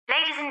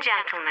and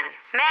gentlemen,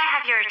 may I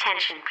have your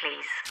attention,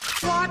 please?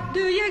 What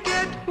do you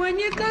get when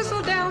you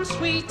guzzle down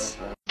sweets?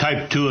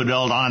 Type 2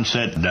 adult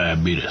onset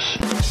diabetes.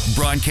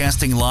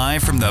 Broadcasting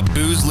live from the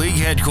Booze League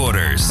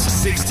headquarters.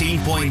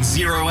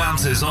 16.0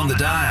 ounces on the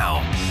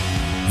dial.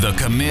 The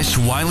Commish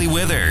Wiley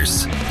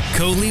Withers.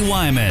 Coley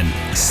Wyman.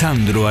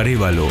 Sandro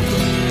Arevalo.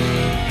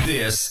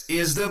 This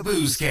is the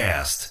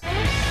Boozecast.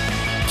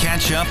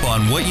 Catch up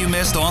on what you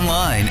missed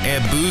online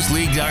at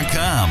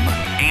boozeleague.com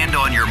and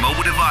on your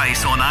mobile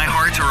device on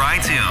iHeart or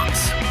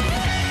iTunes.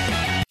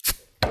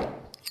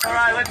 All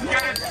right, let's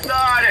get it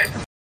started.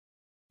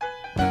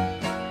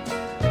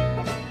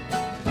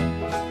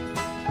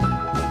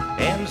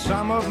 In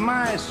some of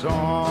my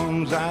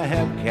songs, I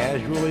have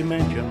casually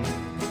mentioned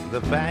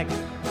the fact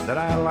that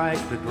I like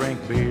to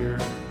drink beer.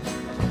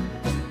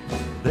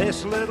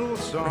 This little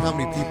song. How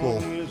many people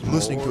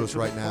listening to us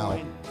right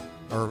now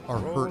are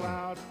hurting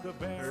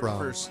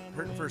from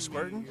hurting for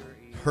squirting?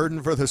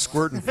 Hurting for the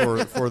squirting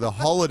for the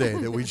holiday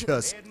that we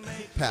just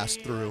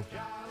passed through.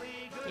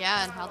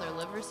 Yeah, and how their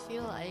livers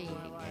feel.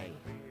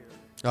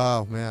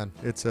 Oh man,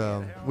 it's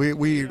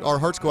we our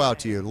hearts go out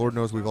to you. Lord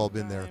knows we've all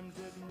been there.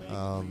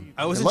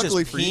 I wasn't just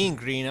peeing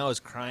green; I was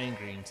crying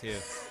green too.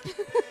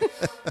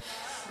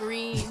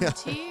 Green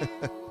tears.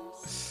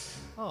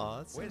 Oh,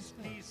 that's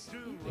nice.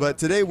 But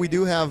today we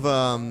do have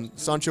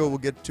Sancho. We'll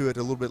get to it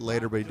a little bit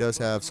later, but he does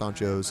have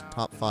Sancho's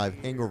top 5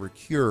 hangover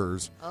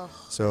cures. Oh.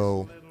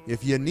 So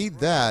if you need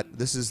that,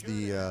 this is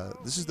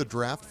the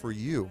draft for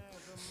you,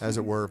 as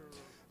it were.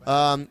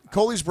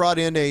 Coley's brought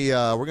in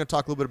we're going to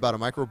talk a little bit about a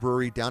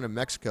microbrewery down in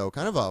Mexico,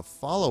 kind of a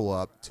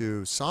follow-up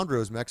to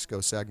Sandro's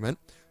Mexico segment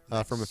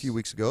from a few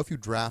weeks ago, a few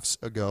drafts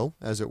ago,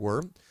 as it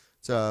were.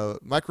 It's a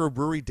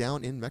microbrewery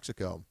down in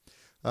Mexico.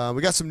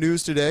 We got some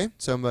news today,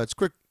 it's a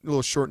quick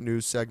little short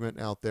news segment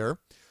out there.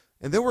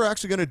 And then we're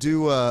actually going to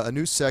do a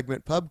new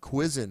segment, Pub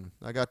Quizzin.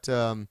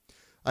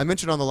 I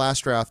mentioned on the last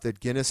draft that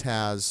Guinness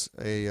has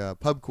a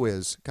pub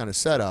quiz kind of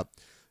set up.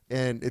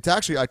 And it's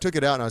actually, I took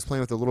it out and I was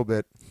playing with it a little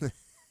bit.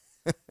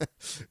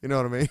 You know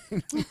what I mean?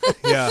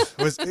 Yeah.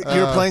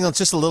 You were playing on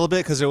just a little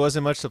bit because there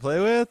wasn't much to play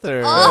with?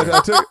 Or?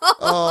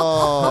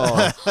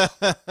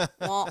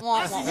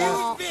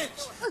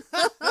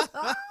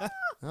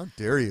 How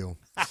dare you?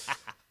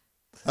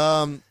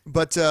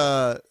 But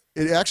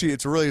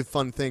it's a really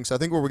fun thing. So I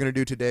think what we're going to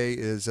do today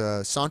is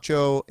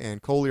Sancho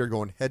and Coley are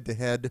going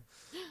head-to-head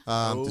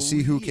to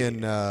see who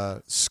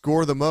can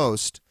score the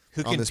most.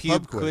 Who on can this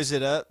pub quiz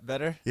it up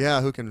better? Yeah,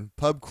 who can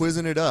pub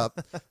quizzing it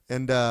up.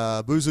 And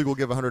Booze League will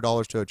give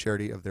 $100 to a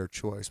charity of their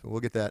choice. But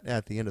we'll get that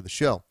at the end of the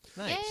show.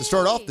 Nice. To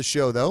start off the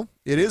show, though,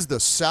 it is the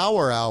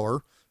Sour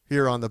Hour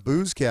here on the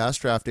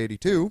Boozecast,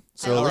 Draught82.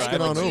 So let's get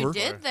on over. You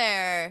did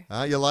there.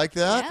 You like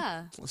that?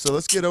 Yeah. So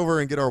let's get over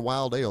and get our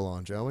wild ale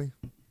on, shall we?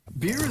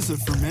 Beer is a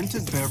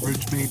fermented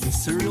beverage made with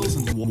cereals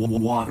and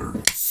water.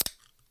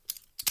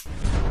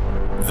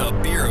 The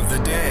beer of the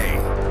day.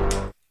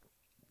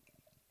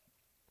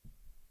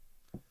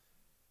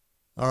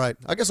 All right,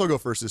 I guess I'll go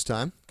first this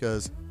time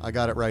because I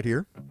got it right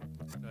here.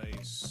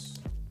 Nice.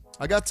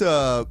 I got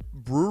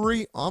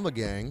Brewery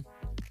Ommegang,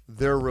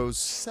 their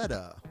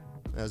Rosetta,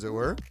 as it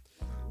were.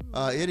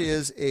 It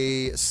is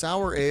a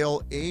sour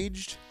ale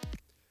aged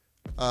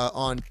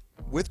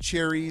with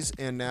cherries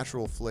and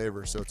natural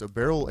flavor. So it's a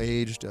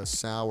barrel-aged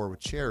sour with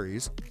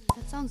cherries.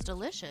 That sounds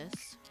delicious.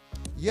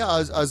 Yeah,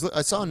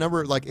 I saw a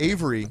number, like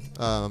Avery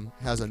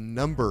has a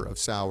number of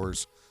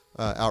sours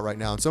out right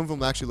now, and some of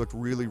them actually looked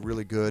really,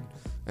 really good.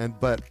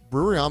 But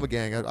Brewery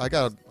Ommegang,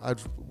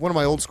 one of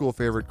my old school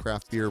favorite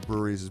craft beer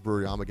breweries is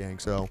Brewery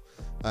Ommegang, so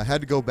I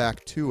had to go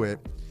back to it.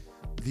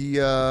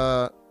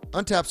 The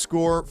Untapped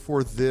score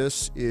for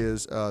this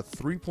is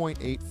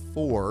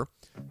 3.84,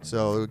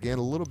 so again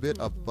a little bit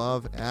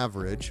above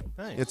average.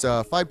 Nice. It's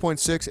a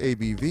 5.6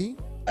 ABV.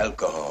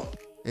 Alcohol.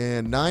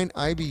 And 9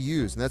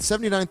 IBUs, and that's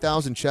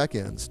 79,000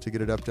 check-ins to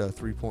get it up to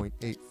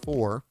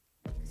 3.84.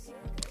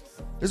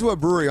 This is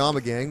what Brewery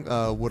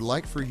Ommegang would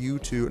like for you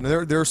to... And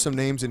there are some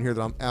names in here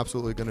that I'm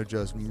absolutely going to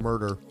just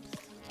murder.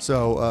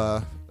 So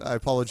I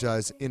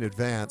apologize in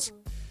advance.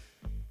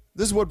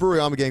 This is what Brewery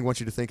Ommegang wants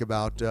you to think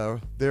about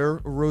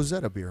their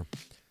Rosetta beer.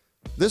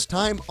 This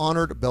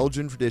time-honored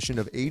Belgian tradition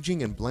of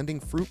aging and blending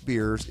fruit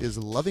beers is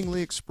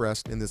lovingly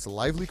expressed in this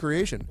lively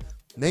creation.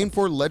 Named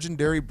for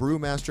legendary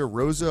brewmaster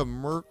Rosa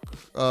Merck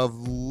of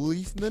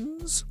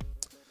Liefmans?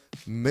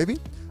 Maybe?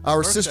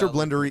 Our sister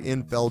blendery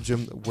in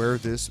Belgium, where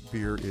this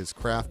beer is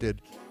crafted.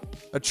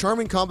 A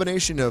charming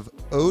combination of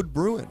Ode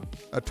Bruin,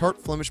 a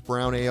tart Flemish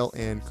brown ale,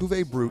 and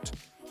Cuvée Brut,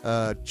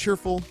 a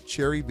cheerful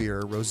cherry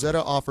beer.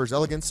 Rosetta offers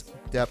elegance,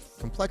 depth,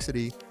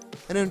 complexity,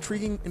 and an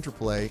intriguing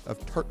interplay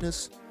of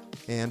tartness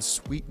and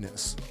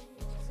sweetness.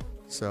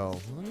 So,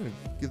 I'm going to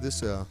give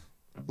this a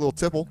little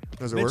tipple,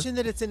 as it were. Mention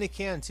that it's in a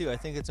can, too. I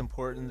think it's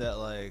important that,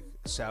 like,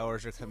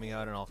 sours are coming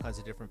out in all kinds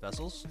of different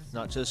vessels,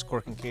 not just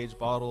cork and cage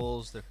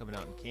bottles. They're coming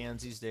out in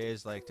cans these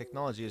days. Like,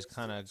 technology has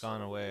kind of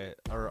gone away,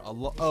 or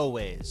a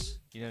ways.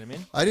 You know what I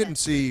mean? I didn't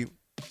see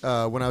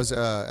when I was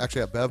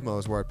actually at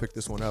Bevmo's where I picked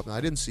this one up, and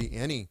I didn't see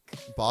any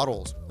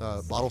bottle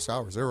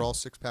sours. They were all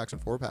 6-packs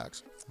and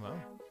 4-packs. Wow.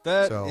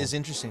 That is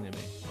interesting to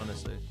me,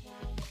 honestly.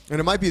 And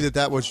it might be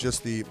that was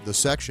just the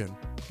section.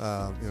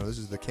 This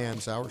is the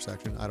canned sour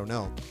section. I don't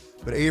know.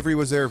 But Avery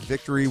was there.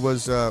 Victory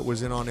was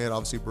in on it.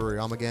 Obviously, Brewery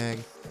Amagang.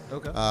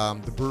 Okay.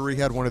 The brewery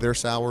had one of their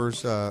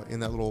sours in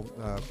that little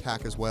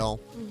pack as well.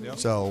 Mm-hmm. Yep.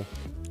 So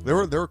there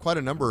were quite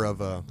a number of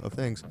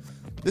things.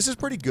 This is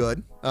pretty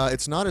good.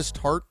 It's not as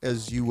tart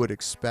as you would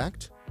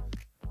expect.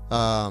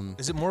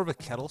 Is it more of a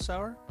kettle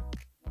sour?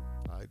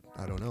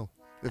 I don't know.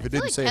 If I it feel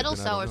didn't like say kettle it,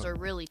 then I don't sours know. are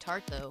really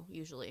tart though,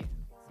 usually.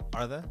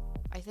 Are they?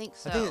 I think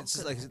so. I think it's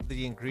just like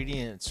the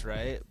ingredients,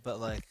 right? But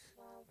like,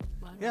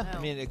 I don't yeah, know.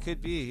 I mean, it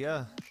could be,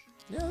 yeah.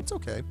 Yeah, it's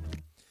okay.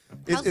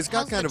 How's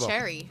Got kind the of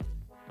cherry.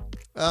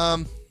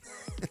 Oh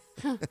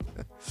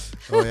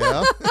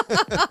yeah.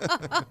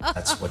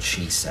 That's what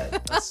she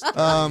said.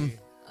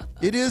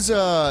 It is.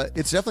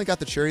 It's definitely got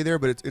the cherry there,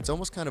 but it's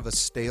almost kind of a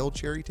stale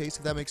cherry taste,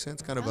 if that makes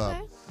sense. Kind of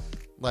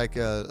it's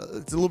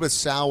a little bit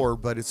sour,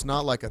 but it's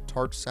not like a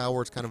tart sour.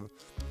 It's kind of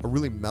a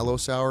really mellow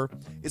sour.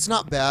 It's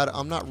not bad.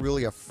 I'm not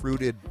really a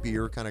fruited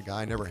beer kind of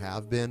guy. I never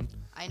have been.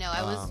 I know.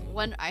 I was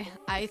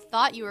I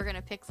thought you were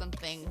gonna pick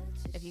something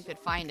if you could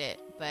find it,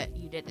 but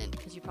you didn't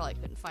because you probably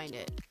couldn't find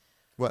it.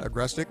 What,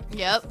 Agrestic?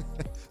 Yep.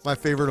 My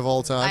favorite of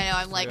all time. I know.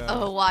 I'm like,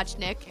 oh, watch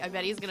Nick. I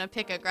bet he's gonna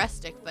pick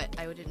Agrestic, but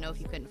I didn't know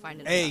if you couldn't find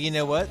it. Hey, you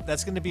know what?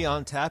 That's going to be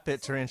on tap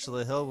at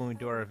Tarantula Hill when we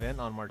do our event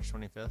on March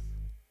 25th.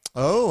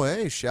 Oh,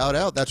 hey, shout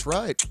out. That's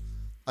right.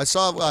 I was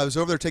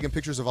over there taking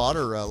pictures of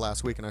Otter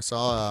last week, and I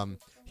saw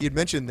he had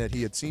mentioned that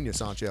he had seen you,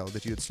 Sancho,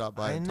 that you had stopped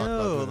by and talked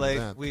about doing an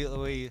event.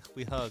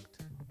 we hugged.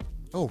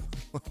 Oh,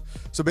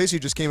 so basically you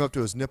just came up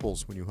to his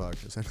nipples when you hugged.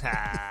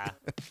 Yeah.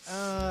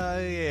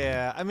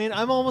 I mean,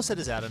 I'm almost at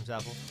his Adam's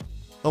apple.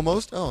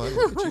 Almost? Oh,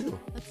 look at you.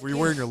 Were you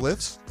wearing your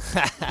lifts?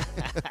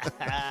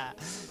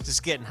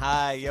 Just getting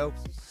high, yo.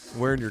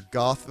 Wearing your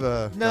goth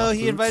No, goth he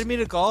boots? invited me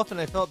to golf, and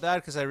I felt bad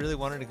because I really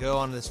wanted to go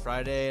on this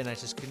Friday, and I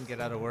just couldn't get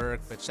out of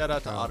work. But shout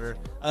out to Otter.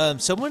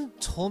 Someone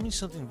told me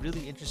something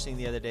really interesting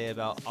the other day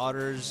about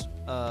otters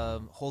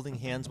holding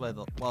hands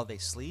while they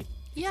sleep.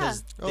 Yeah.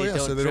 Because Oh, yeah,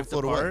 so they don't drift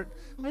float away. apart.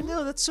 I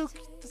know, that's so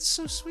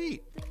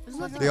sweet.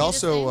 They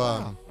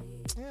also,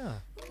 Yeah.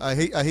 I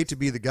hate to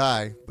be the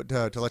guy, but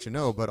to let you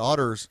know, but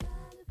otters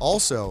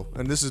also,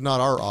 and this is not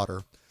our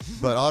otter,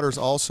 but otters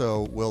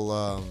also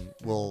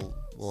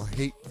will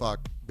hate fuck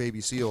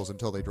baby seals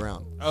until they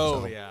drown.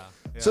 Oh, So- yeah.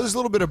 So there's a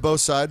little bit of both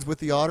sides with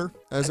the otter,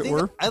 as it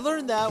were. I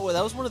learned that. Well,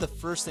 that was one of the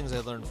first things I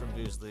learned from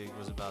Booze League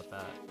was about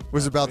that.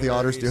 Was about the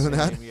otters doing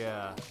that?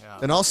 Yeah.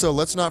 And also,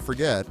 let's not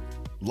forget,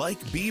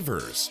 Like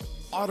beavers,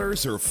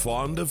 otters are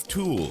fond of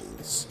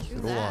tools.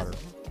 good old otter.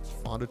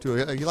 Fond of too.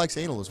 He likes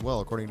anal as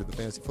well, according to the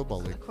Fantasy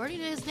Football League. According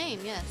to his name,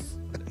 yes.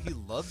 He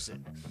loves it.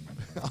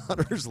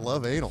 Otters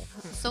love anal.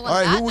 So on All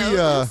right, that who we,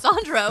 note,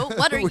 Sandro,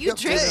 what are who we you up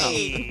to now?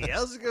 drinking?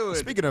 How's it going?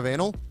 Speaking of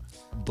anal,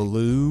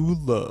 Blue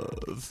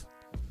Love.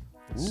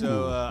 Ooh.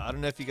 So I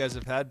don't know if you guys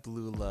have had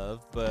Blue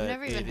Love, but I've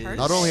never even heard of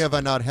not only have I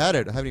not had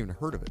it, I haven't even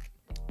heard of it.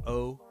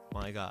 Oh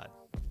my God.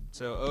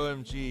 So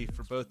OMG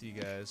for both of you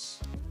guys.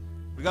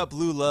 We got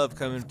Blue Love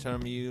coming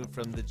from you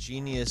from the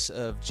genius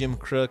of Jim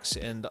Crooks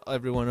and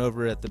everyone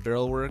over at the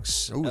Barrel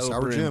Works Ooh, Sour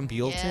over in Jim.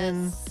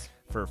 Bealton Yes.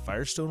 for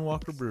Firestone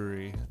Walker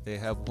Brewery. They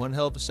have one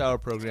hell of a sour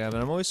program,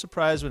 and I'm always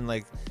surprised when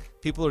like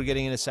people are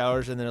getting into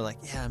sours and they're like,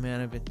 "Yeah, man,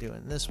 I've been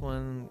doing this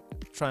one,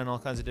 trying all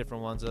kinds of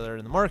different ones that are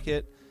in the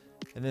market."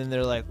 And then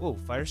they're like, "Whoa,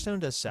 Firestone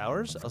does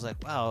sours?" I was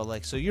like, "Wow,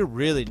 like so you're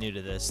really new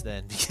to this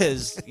then,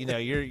 because you know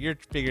you're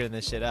figuring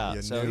this shit out."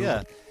 You So knew.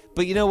 yeah,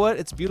 but you know what?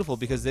 It's beautiful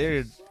because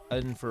they're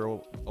in for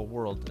a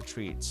world of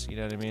treats. You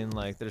know what I mean?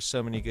 Like there's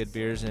so many good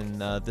beers,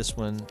 and this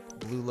one,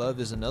 Blue Love,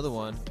 is another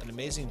one. An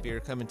amazing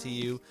beer coming to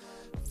you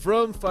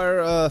from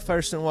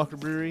Firestone Walker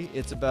Brewery.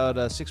 It's about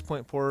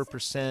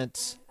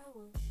 6.4%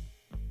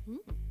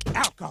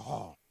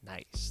 alcohol.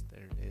 Nice,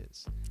 there it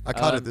is. I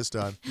caught it this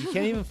time. You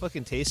can't even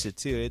fucking taste it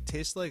too. It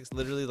tastes like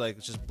literally like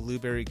just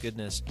blueberry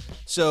goodness.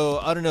 So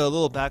I don't know, a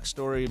little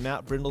backstory.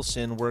 Matt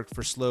Brindleson worked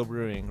for Slow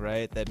Brewing,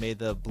 right? That made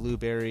the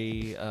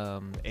blueberry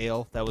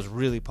ale that was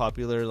really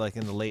popular like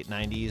in the late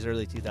 90s,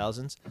 early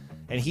 2000s.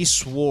 And he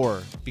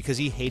swore, because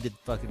he hated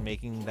fucking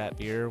making that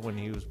beer when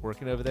he was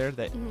working over there,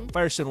 that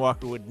Firestone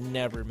Walker would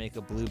never make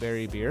a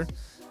blueberry beer.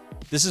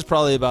 This is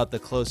probably about the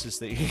closest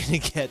that you're gonna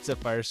get to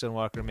Firestone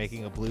Walker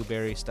making a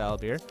blueberry style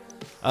beer.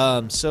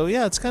 So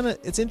yeah,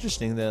 it's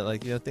interesting that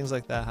like things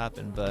like that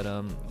happen. But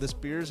this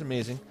beer is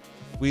amazing.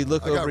 We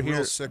look I got over real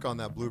here. sick on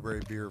that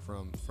blueberry beer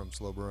from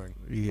Slow Brewing.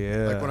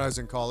 Yeah. Like when I was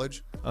in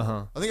college.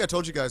 I think I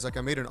told you guys, like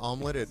I made an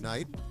omelet at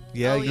night.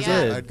 Yeah, Oh, you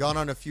yeah. did. I'd gone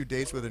on a few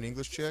dates with an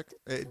English chick.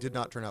 It did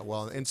not turn out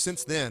well. And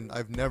since then,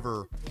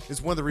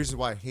 it's one of the reasons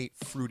why I hate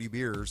fruity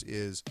beers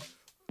is,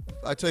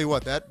 I tell you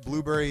what, that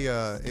blueberry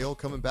ale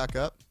coming back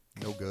up,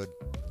 no good.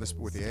 This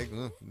with the egg,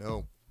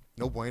 no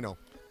bueno.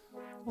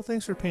 Well,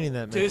 thanks for painting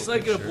that. Tastes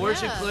like an picture.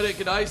 abortion clinic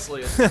in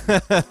Iceland.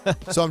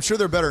 So I'm sure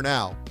they're better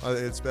now.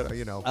 It's better,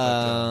 you know.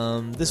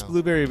 But, this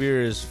blueberry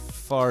beer is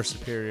far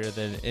superior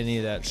than any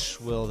of that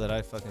schwill that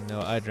I fucking know.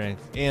 I drank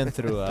and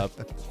threw up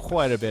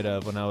quite a bit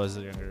of when I was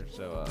younger.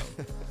 So,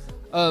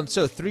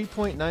 so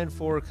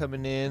 3.94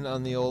 coming in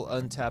on the old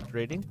Untapped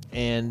rating,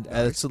 and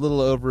it's a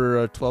little over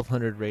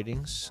 1,200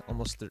 ratings,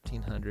 almost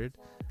 1,300.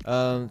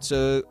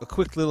 So a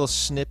quick little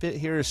snippet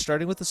here is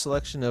starting with a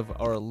selection of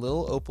our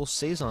Lil Opal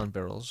Saison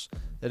barrels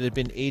that had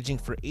been aging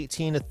for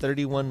 18 to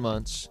 31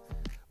 months.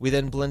 We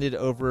then blended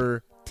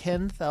over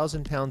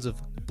 10,000 pounds of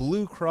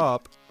blue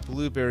crop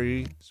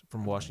blueberries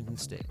from Washington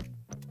State.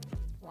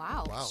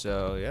 Wow.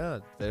 So yeah,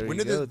 there when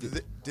you go.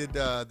 Did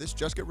this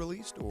just get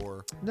released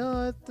or?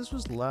 No, this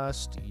was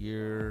last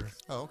year.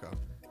 Oh, okay.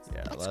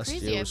 Yeah, That's last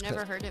crazy. year I've was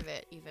never heard of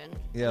it even.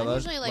 Yeah, I'm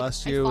usually,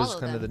 last I year was follow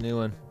kind of the them. new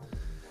one.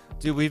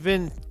 Dude, we've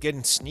been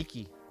getting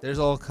sneaky. There's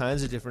all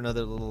kinds of different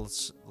other little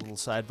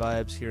side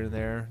vibes here and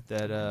there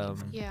that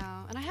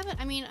Yeah, and I haven't.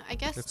 I mean, I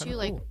guess they're too. kinda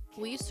Like cool.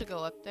 we used to go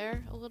up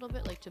there a little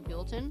bit, like to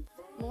Buellton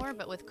more,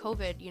 but with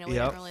COVID, you know, we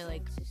Yep. didn't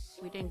really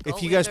we didn't go.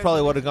 If you guys either.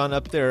 probably would have gone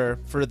up there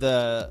for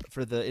the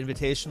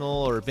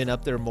invitational or been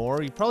up there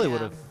more, you probably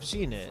would have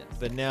seen it.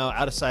 But now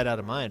out of sight, out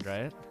of mind,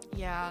 right?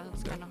 Yeah,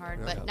 it's kind of hard.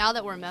 Yeah. But now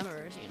that we're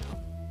members, you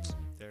know,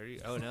 There you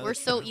go. Now we're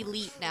so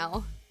elite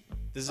now.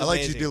 This is I liked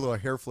you amazing. do a little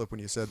hair flip when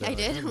you said that. I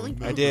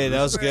did. I did.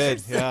 That was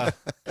good. Yeah.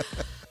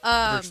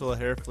 Um, Virtual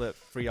hair flip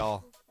for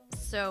y'all.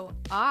 So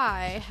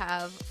I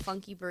have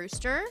Funky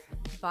Brewster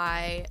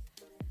by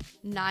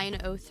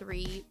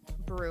 903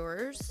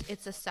 Brewers.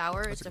 It's a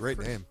sour. That's it's a great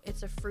name.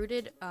 It's a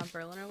fruited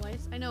Berliner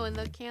Weiss. I know, and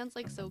the can's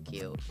like so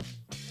cute.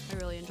 I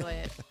really enjoy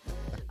it.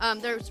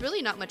 There's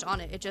really not much on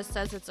it. It just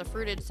says it's a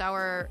fruited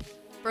sour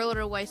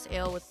Berliner Weiss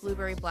ale with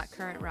blueberry,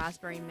 blackcurrant,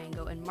 raspberry,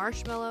 mango, and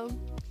marshmallow.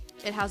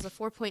 It has a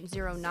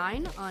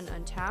 4.09 on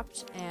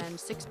Untapped and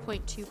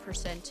 6.2%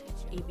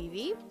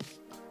 ABV.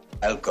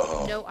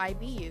 Alcohol. No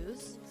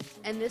IBUs.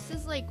 And this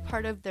is like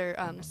part of their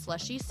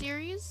slushy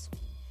series.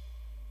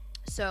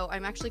 So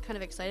I'm actually kind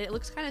of excited. It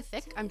looks kind of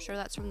thick. I'm sure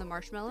that's from the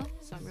marshmallow.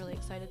 So I'm really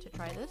excited to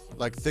try this.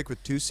 Like thick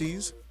with 2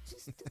 C's?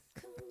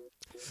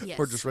 Yes.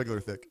 Or just regular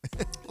thick?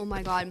 Oh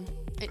my god.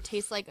 It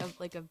tastes like a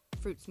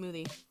fruit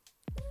smoothie.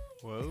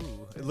 Whoa.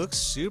 It looks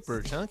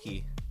super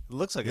chunky. It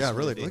looks like a Yeah,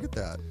 really. smoothie. Look at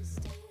that.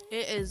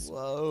 It is.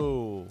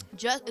 Whoa.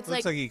 Just it's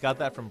looks like you got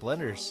that from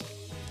Blenders.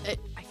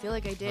 I feel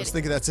like I did. I was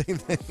thinking that same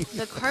thing.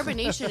 The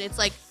carbonation, it's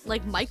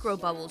like micro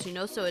bubbles, you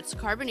know? So it's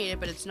carbonated,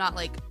 but it's not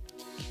like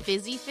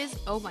fizzy.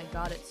 Oh my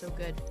god, it's so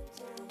good.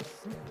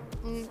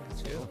 Oh,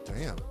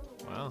 damn.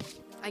 Wow.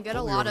 I get a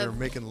Coley lot over of. there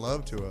making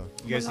love to a.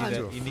 You guys need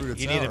to a, a you fruited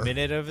need a sour.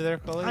 minute over there,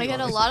 Coley? I You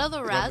get a want- lot of the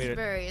you want me to-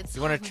 raspberry. It's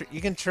You want to?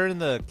 You can turn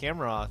the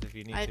camera off if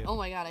you need to. Oh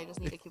my god, I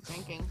just need to keep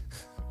drinking.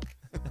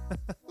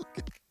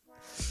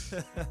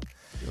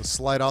 You'll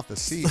slide off the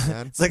seat,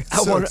 man. It's like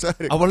So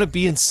exciting. I want to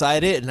be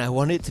inside it, and I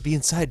want it to be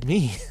inside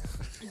me.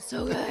 It's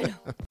so good.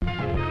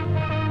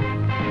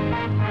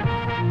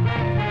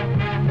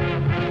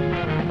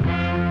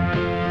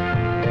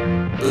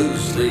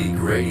 Booze League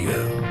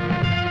Radio.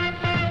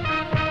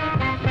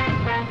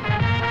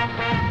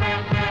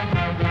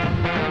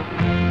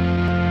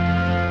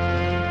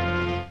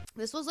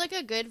 This was like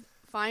a good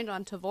find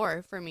on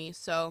Tavor for me,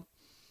 so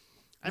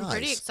I'm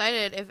pretty Nice.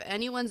 excited. If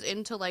anyone's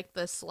into like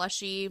the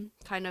slushy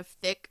kind of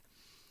thick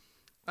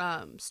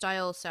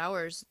style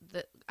sours,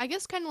 that I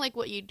guess kind of like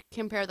what you'd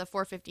compare the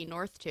 450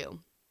 North to.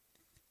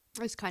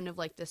 It's kind of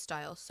like this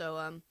style.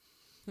 So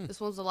this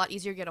one's a lot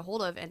easier to get a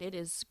hold of, and it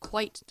is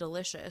quite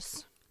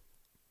delicious.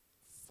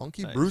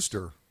 Funky Nice.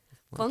 Brewster.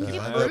 What the Funky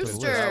heck? I'd have to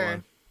list.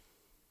 Brewster.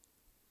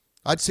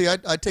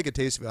 I'd take a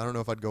taste of it. I don't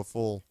know if I'd go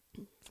full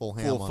ham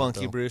Full on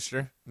Funky it, though.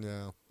 Brewster.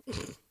 Yeah.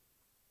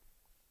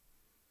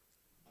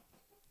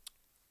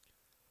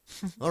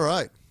 All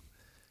right.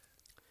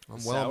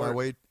 I'm well on my Sour.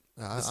 way.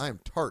 I am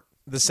tart.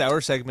 The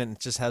sour segment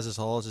just has us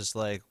all just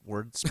like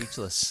word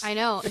speechless. I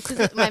know. It's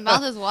just, my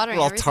mouth is watering.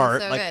 We're all Everything's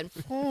tart, so like-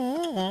 good.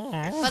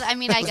 But I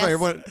mean, I It's guess. like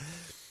everyone,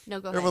 No,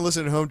 go everyone ahead.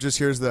 listening at home just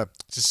hears the.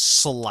 Just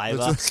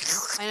saliva.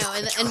 I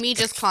know, and me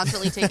just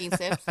constantly taking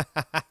sips.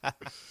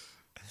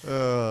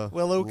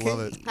 Well, okay. Love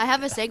it. I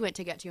have a segment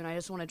to get to, and I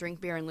just want to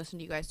drink beer and listen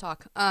to you guys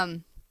talk.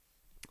 Mine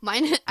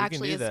We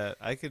actually can do is. that.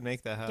 I could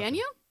make that happen. Can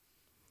you?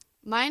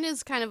 Mine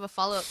is kind of a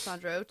follow-up,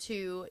 Sandro,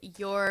 to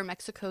your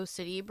Mexico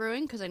City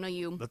brewing, because I know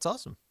you That's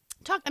awesome.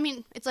 talked. I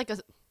mean, it's like a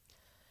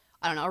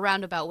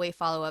roundabout way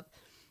follow-up.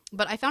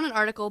 But I found an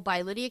article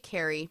by Lydia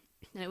Carey,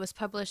 and it was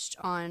published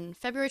on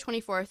February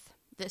 24th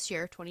this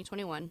year,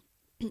 2021,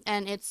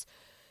 and it's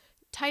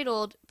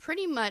titled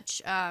pretty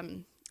much,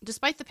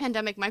 despite the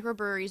pandemic,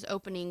 microbreweries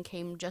opening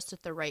came just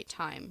at the right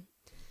time.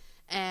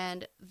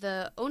 And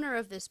the owner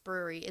of this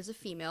brewery is a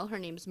female. Her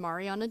name's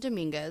Mariana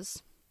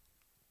Dominguez.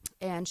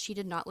 And she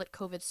did not let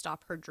COVID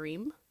stop her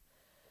dream.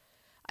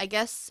 I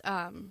guess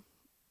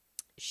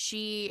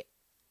she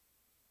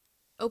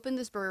opened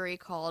this brewery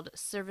called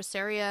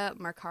Cerveceria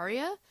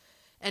Marcaria.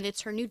 And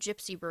it's her new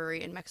gypsy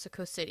brewery in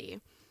Mexico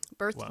City.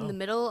 Birthed in the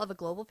middle of a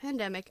global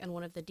pandemic and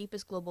one of the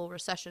deepest global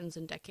recessions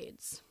in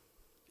decades.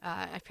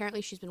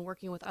 Apparently, she's been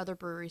working with other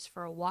breweries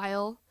for a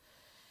while.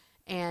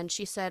 And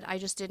she said, I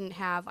just didn't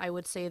have, I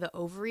would say, the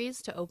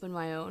ovaries to open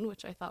my own,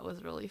 which I thought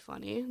was really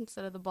funny.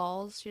 Instead of the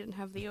balls, she didn't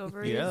have the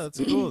ovaries. Yeah,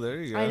 that's cool.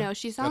 There you go. I know.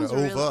 She sounds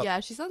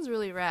she sounds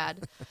really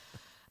rad.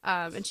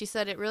 And she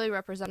said it really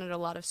represented a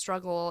lot of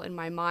struggle in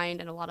my mind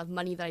and a lot of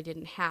money that I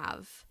didn't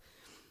have.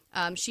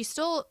 She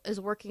still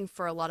is working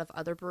for a lot of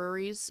other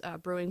breweries,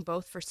 brewing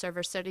both for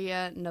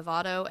Cerveceria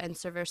Novato and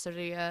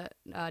Cerveceria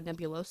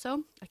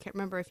Nebuloso. I can't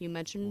remember if you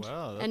mentioned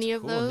any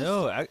of those.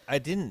 No, I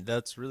didn't.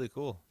 That's really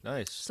cool.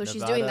 Nice. So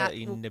she's doing that. Y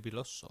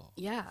Nebuloso.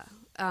 Yeah.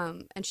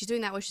 And she's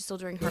doing that while she's still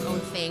doing her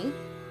own thing.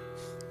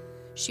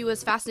 She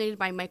was fascinated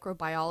by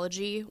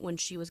microbiology when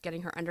she was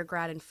getting her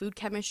undergrad in food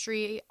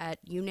chemistry at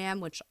UNAM,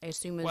 which I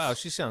assume is... Wow,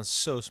 she sounds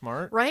so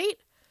smart. Right?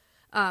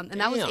 And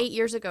that was 8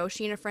 years ago.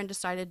 She and a friend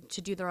decided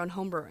to do their own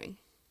home brewing,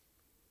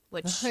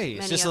 which many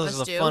of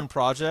us do. A fun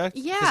project.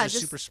 Yeah, because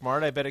you're super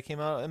smart. I bet it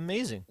came out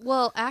amazing.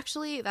 Well,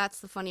 actually, that's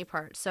the funny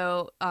part.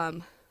 So,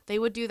 they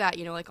would do that,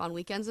 like on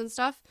weekends and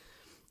stuff.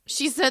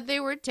 She said they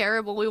were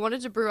terrible. We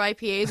wanted to brew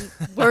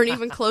IPAs, weren't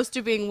even close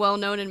to being well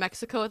known in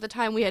Mexico at the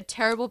time. We had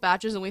terrible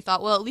batches, and we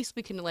thought, well, at least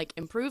we can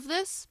improve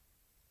this.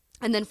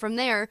 And then from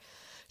there,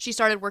 she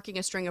started working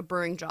a string of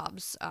brewing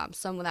jobs.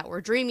 Some that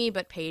were dreamy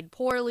but paid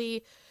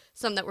poorly.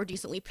 Some that were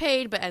decently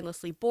paid but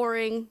endlessly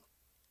boring,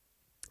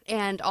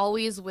 and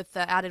always with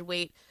the added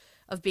weight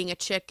of being a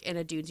chick in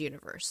a dude's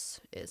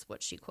universe, is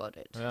what she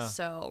quoted. Yeah.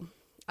 So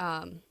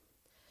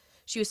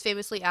she was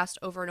famously asked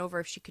over and over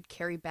if she could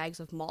carry bags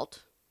of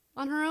malt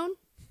on her own.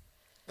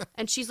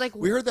 And she's like...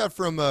 We heard that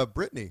from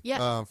Brittany.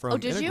 Yeah. From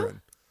did Integrin.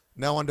 you?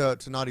 Now on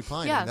to Naughty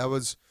Pine. Yeah. And that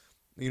was,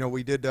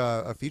 we did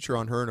a feature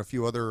on her and a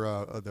few other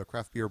the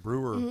craft beer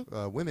brewer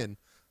women.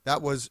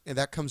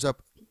 That comes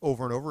up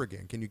over and over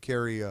again. Can you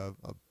carry a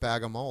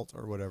bag of malt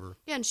or whatever?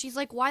 Yeah, and she's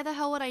like, why the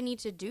hell would I need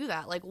to do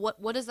that?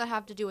 What does that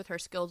have to do with her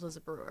skills as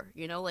a brewer?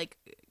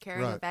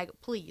 Carrying a bag,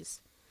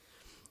 please.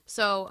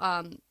 So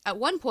at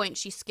one point,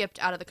 she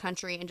skipped out of the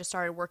country and just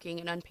started working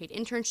an unpaid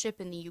internship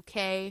in the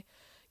UK,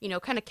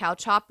 kind of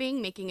couch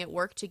hopping, making it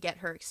work to get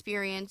her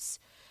experience.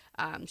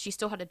 She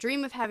still had a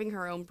dream of having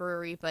her own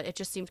brewery, but it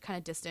just seemed kind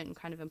of distant and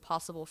kind of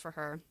impossible for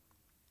her.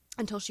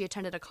 Until she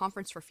attended a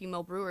conference for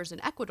female brewers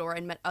in Ecuador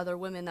and met other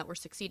women that were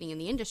succeeding in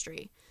the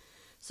industry.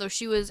 So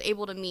she was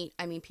able to meet,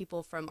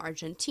 people from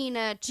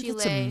Argentina, Chile.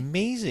 That's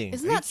amazing.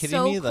 Isn't Are that you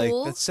kidding me?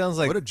 cool? That sounds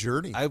like... What a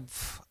journey.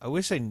 I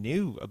wish I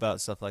knew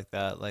about stuff like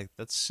that.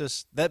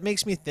 That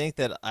makes me think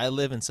that I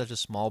live in such a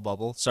small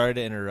bubble. Sorry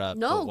to interrupt.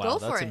 No, but go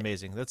for it. That's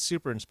amazing. That's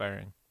super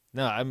inspiring.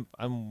 No,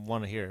 I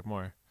want to hear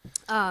more.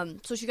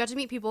 So she got to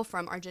meet people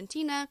from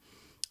Argentina,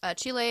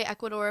 Chile,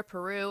 Ecuador,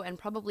 Peru, and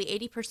probably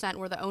 80%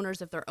 were the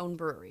owners of their own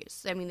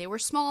breweries. They were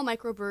small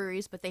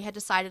microbreweries, but they had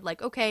decided,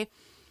 okay,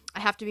 I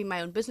have to be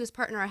my own business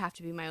partner, I have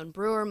to be my own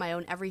brewer, my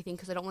own everything,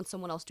 because I don't want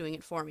someone else doing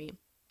it for me.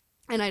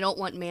 And I don't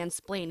want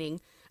mansplaining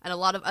and a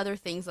lot of other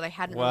things that I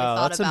hadn't really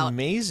thought about. Wow, that's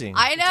amazing.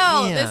 I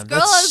know. Damn, this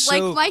girl is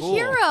so my cool.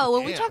 hero.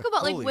 When we Damn, talk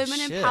about women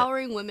shit.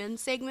 empowering women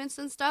segments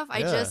and stuff,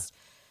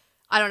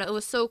 I don't know. It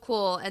was so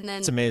cool. And then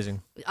it's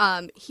amazing.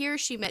 Here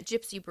she met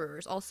gypsy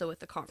brewers also at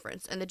the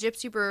conference. And the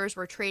gypsy brewers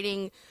were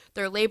trading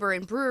their labor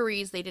in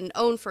breweries they didn't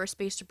own for a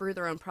space to brew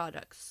their own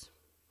products.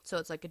 So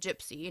it's like a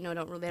gypsy.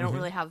 They don't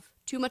really have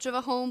too much of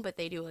a home, but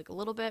they do a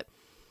little bit.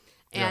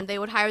 And they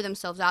would hire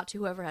themselves out to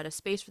whoever had a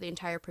space for the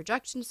entire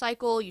production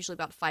cycle, usually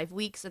about 5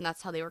 weeks. And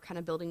that's how they were kind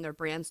of building their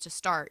brands to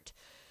start.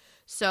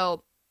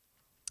 So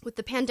with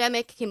the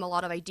pandemic came a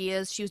lot of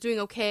ideas. She was doing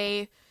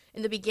okay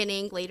in the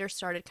beginning, later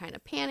started kind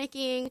of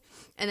panicking,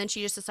 and then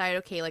she just decided,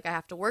 okay, I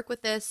have to work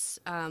with this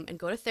and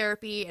go to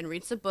therapy and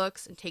read some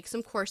books and take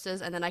some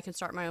courses, and then I can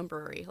start my own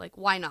brewery.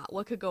 Why not?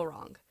 What could go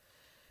wrong?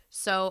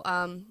 So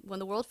when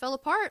the world fell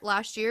apart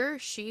last year,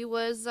 she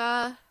was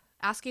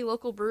asking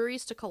local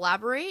breweries to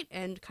collaborate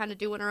and kind of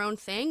doing her own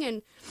thing,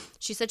 and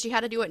she said she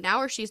had to do it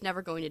now or she's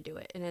never going to do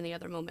it in any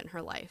other moment in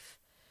her life.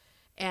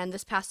 And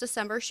this past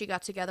December, she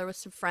got together with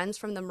some friends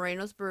from the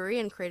Morenos Brewery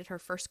and created her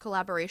first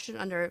collaboration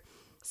under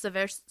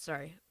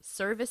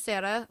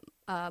Cerveceria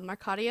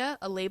Mercadia,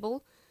 a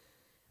label,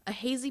 a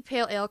hazy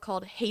pale ale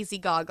called Hazy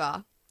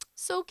Gaga.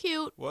 So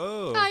cute.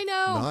 Whoa. I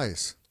know.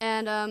 Nice.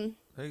 And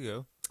there you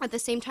go. At the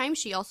same time,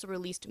 she also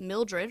released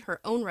Mildred, her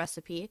own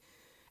recipe,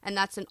 and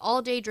that's an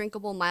all-day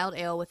drinkable mild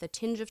ale with a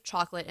tinge of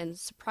chocolate and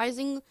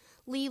surprisingly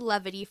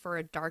levity for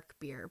a dark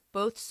beer.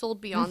 Both sold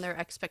beyond their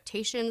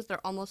expectations.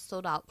 They're almost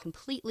sold out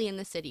completely in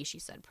the city, she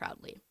said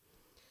proudly.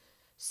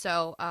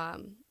 So,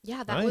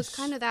 that was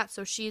kind of that.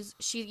 So she,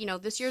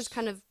 this year's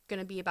kind of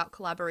going to be about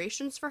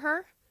collaborations for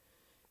her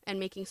and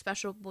making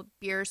special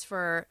beers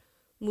for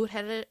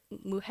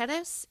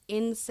Mujeres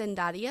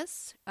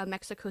Incendiarias, a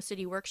Mexico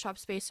City workshop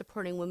space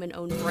supporting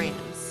women-owned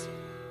brands.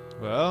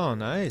 Wow,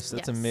 nice.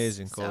 That's Yes.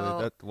 amazing, Coley.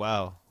 So-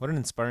 Wow, what an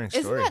inspiring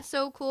story. Isn't that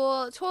so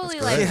cool? Totally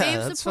That's great. Yeah,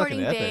 babes that's supporting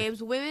fucking epic.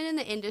 babes, women in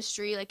the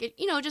industry.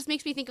 It just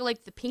makes me think of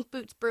the Pink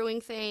Boots Brewing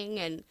thing,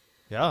 and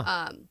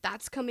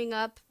that's coming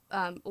up.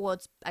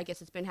 I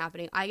guess it's been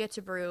happening. I get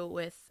to brew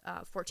with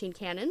 14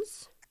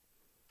 Cannons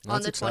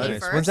on the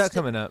 21st. When's that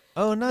coming up?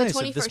 Oh, nice. The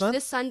 21st, this month?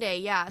 this Sunday,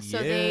 yeah. So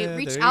Yeah, they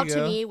reached there you out to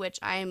go. me, which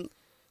I'm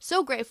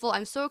so grateful.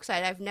 I'm so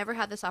excited. I've never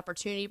had this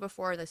opportunity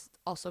before. This is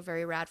also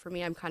very rad for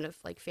me. I'm kind of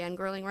like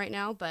fangirling right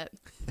now, but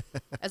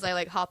as I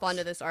like hop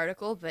onto this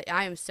article, but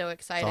I am so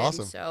excited.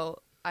 Awesome. So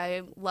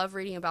I love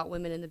reading about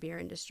women in the beer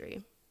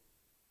industry.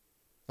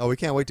 Oh, we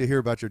can't wait to hear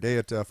about your day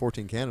at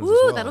 14 Cannons Ooh, as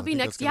well. that'll I be think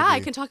next. that's gonna Yeah, I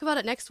be can talk about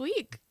it next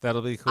week.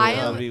 That'll be cool. I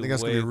That'll be think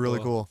that's going to be way really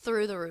cool.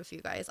 Through the roof,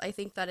 you guys. I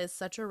think that is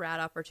such a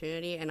rad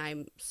opportunity, and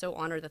I'm so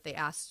honored that they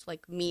asked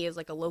like me as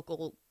like a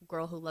local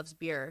girl who loves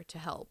beer to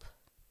help.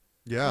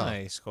 Yeah.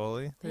 Nice,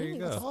 Coley. There you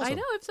Thanks. go. I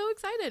know. I'm so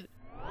excited.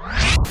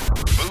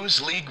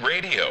 Booze League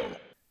Radio.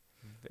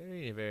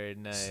 Very, very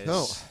nice.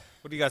 So-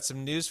 What do you got?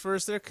 Some news for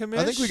us there, Commish?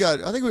 I think we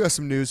got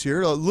some news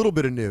here. A little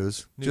bit of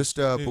news. Just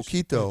news,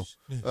 poquito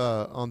news.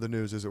 on the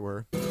news, as it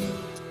were.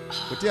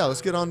 But yeah,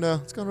 let's get on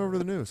over to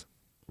the news.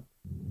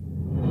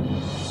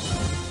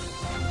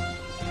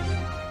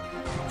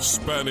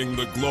 Spanning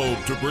the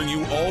globe to bring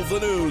you all the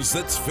news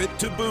that's fit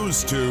to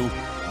booze to,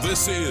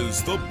 this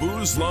is the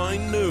Booze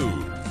Line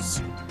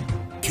News.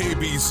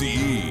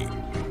 KBCE,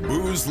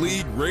 Booze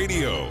League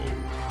Radio.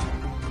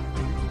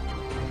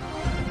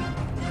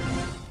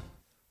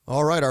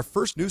 All right, our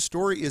first news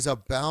story is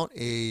about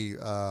a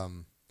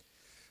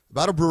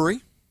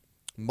brewery.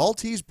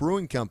 Maltese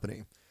Brewing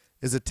Company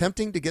is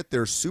attempting to get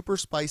their super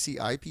spicy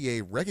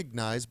IPA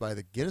recognized by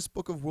the Guinness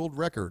Book of World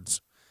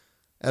Records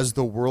as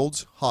the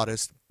world's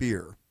hottest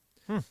beer.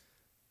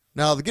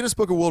 Now, the Guinness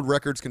Book of World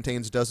Records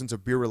contains dozens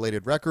of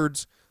beer-related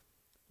records,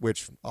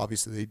 which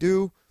obviously they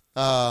do.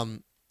 But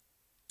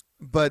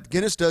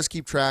Guinness does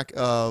keep track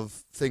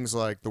of things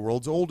like the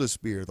world's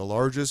oldest beer, the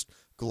largest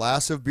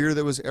glass of beer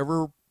that was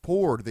ever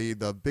poured,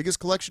 the biggest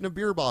collection of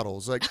beer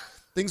bottles, like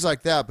things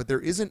like that. But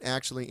there isn't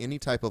actually any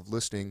type of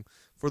listing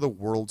for the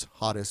world's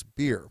hottest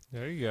beer.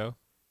 There you go.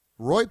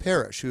 Roy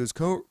Parrish, who is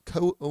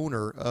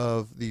co-owner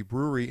of the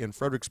brewery in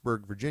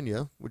Fredericksburg,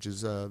 Virginia, which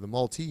is the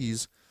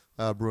Maltese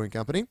Brewing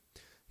Company,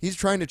 he's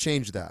trying to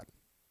change that.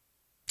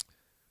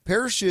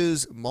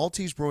 Parrish's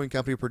Maltese Brewing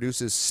Company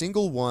produces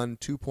Single One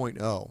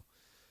 2.0.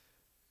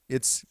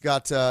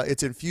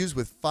 It's infused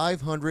with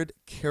 500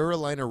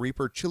 Carolina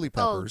Reaper chili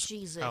peppers. Oh,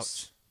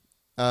 Jesus.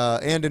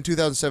 And in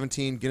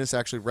 2017, Guinness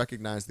actually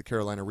recognized the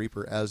Carolina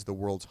Reaper as the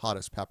world's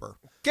hottest pepper.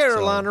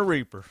 Carolina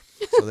Reaper.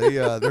 So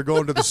they're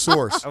going to the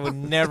source. I would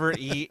never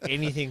eat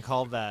anything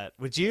called that.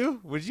 Would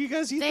you? Would you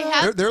guys eat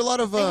that? There are a lot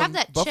of they have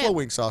that buffalo chip.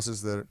 wing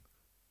sauces that,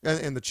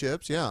 and the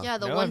chips, yeah. Yeah,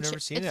 the No, one I've never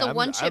chip. seen It's it. the I'm-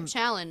 one chip I'm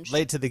challenge.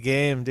 Late to the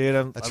game, dude.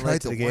 I'm That's late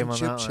right, to the the game one on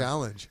chip that one.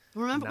 challenge.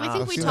 Remember, Nah. I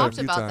think I've we seen that a talked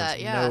few about times. that.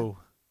 Yeah. No.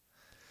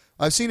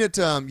 I've seen it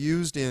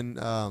used in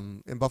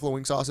buffalo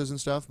wing sauces and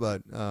stuff,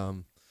 but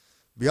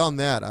beyond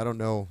that, I don't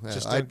know.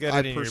 Just I don't get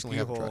it in your personally pee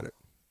haven't hole. tried it.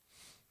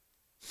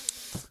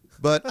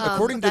 But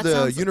according to that the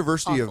sounds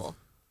University awful.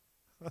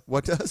 of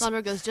what does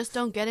Sandro goes, just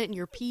don't get it in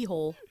your pee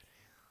hole.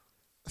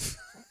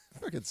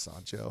 freaking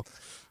Sancho?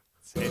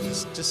 Hey,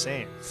 just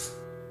saying.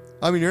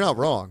 I mean, you're not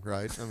wrong,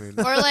 right? I mean,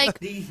 Or like,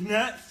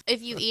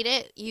 if you eat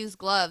it, use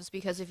gloves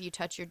because if you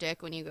touch your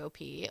dick when you go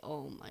pee,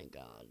 oh my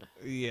god.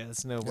 Yeah,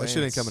 it's no way. that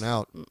shit ain't coming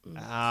out.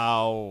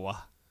 Ow.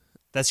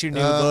 That's your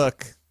new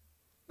look.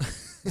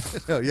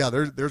 No, yeah,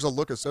 there's a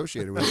look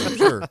associated with it, I'm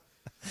sure.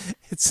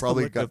 It's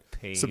Probably a look got of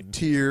pain. some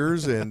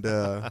tears and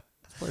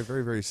it's probably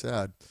very, very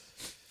sad.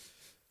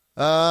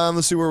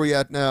 Let's see where we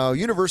at now.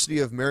 University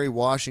of Mary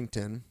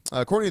Washington.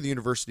 According to the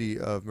University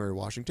of Mary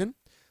Washington,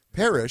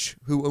 Parrish,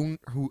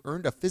 who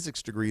earned a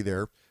physics degree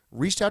there,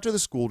 reached out to the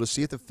school to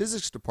see if the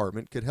physics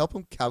department could help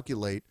him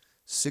calculate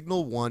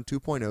Signal 1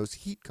 2.0's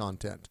heat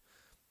content.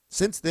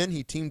 Since then,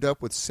 he teamed up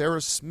with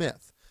Sarah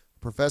Smith, a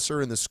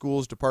professor in the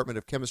school's Department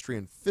of Chemistry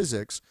and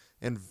Physics,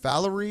 and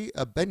Valerie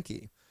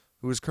Abenke,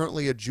 who is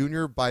currently a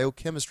junior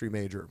biochemistry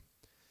major.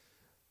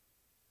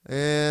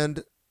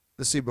 And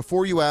let's see,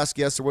 before you ask,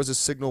 yes, there was a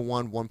Signal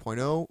 1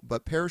 1.0,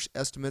 but Parrish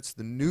estimates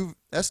the new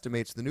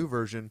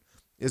version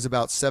is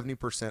about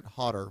 70%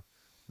 hotter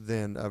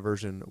than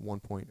version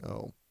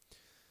 1.0.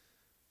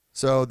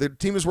 So the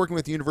team is working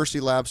with university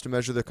labs to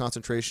measure the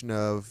concentration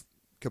of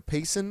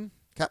capsaicin,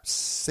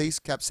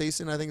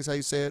 I think is how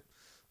you say it.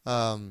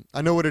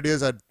 I know what it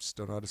is, I just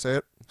don't know how to say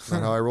it. It's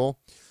not how I roll.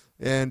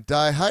 And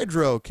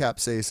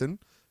dihydrocapsaicin,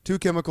 two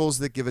chemicals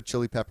that give a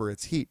chili pepper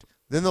its heat.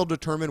 Then they'll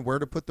determine where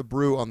to put the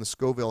brew on the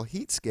Scoville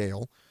heat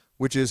scale,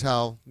 which is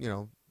how,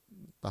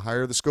 the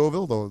higher the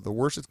Scoville, the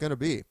worse it's going to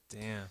be.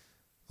 Damn.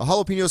 A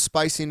jalapeno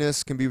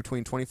spiciness can be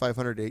between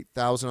 2,500 to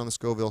 8,000 on the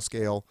Scoville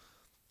scale.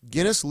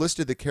 Guinness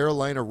listed the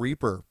Carolina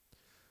Reaper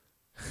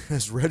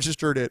as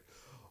registered at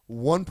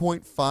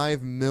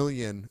 1.5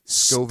 million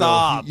Scoville.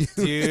 Stop, heat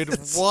dude.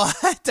 units. What?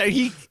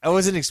 I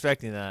wasn't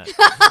expecting that.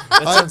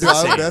 That sounds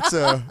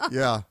insane.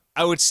 Yeah.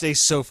 I would stay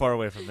so far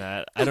away from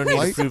that. I don't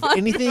need to prove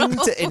anything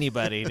to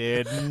anybody,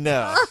 dude.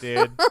 No,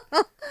 dude.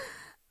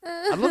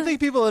 I don't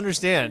think people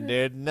understand,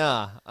 dude.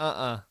 Nah.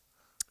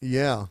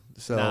 Yeah.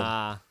 So.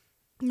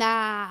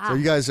 Nah. So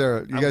you guys be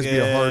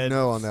a hard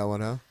no on that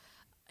one, huh?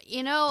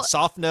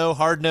 Soft no,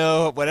 hard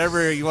no,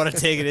 whatever you want to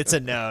take it. It's a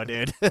no,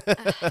 dude.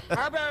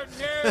 How about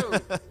no?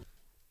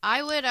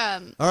 I would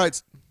All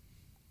right.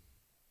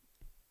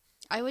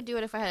 I would do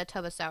it if I had a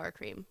tub of sour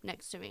cream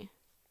next to me.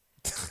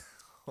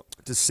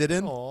 To sit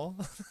in?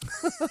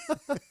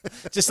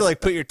 Just to like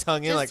put your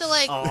tongue in, Just to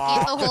like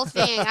eat the whole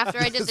thing. After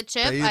I did the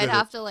chip, bathe I'd in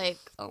have it. to like,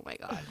 oh my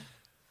god.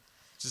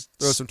 Just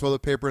throw some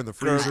toilet paper in the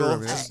freezer. Gurgle. I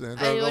mean, that's-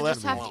 I would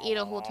just have to eat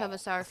a whole tub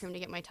of sour cream to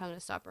get my tongue to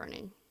stop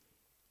burning.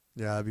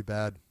 Yeah, that'd be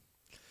bad.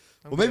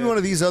 Well, maybe one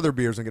of these other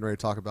beers I'm getting ready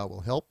to talk about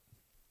will help.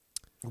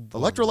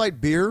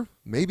 Electrolyte beer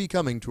may be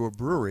coming to a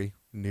brewery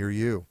near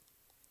you.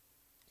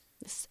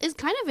 This is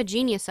kind of a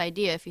genius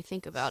idea if you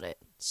think about it.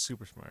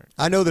 Super smart.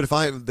 I know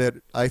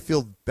that I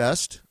feel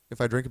best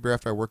if I drink a beer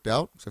after I worked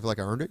out, because I feel like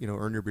I earned it,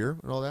 earn your beer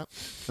and all that.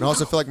 And I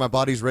also feel like my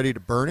body's ready to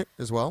burn it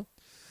as well.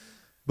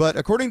 But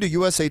according to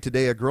USA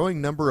Today, a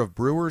growing number of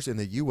brewers in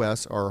the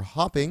U.S. are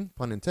hopping,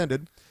 pun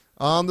intended,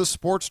 on the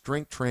sports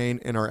drink train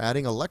and are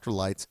adding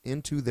electrolytes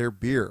into their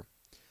beer.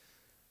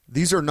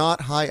 These are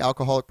not high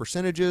alcoholic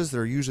percentages.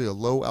 They're usually a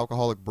low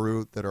alcoholic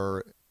brew that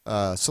are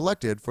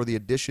selected for the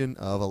addition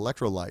of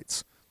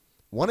electrolytes.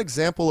 One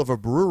example of a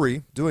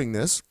brewery doing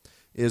this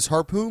is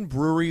Harpoon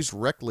Brewery's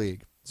Rec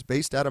League. It's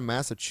based out of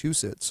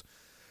Massachusetts.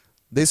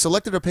 They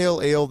selected a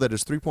pale ale that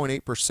is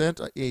 3.8%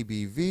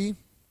 ABV,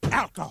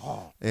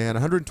 alcohol, and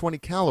 120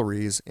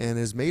 calories, and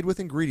is made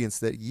with ingredients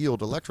that yield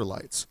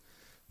electrolytes.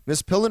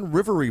 Miss Pillen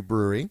Rivery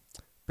Brewery,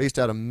 based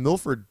out of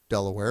Milford,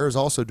 Delaware, is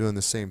also doing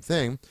the same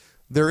thing.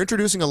 They're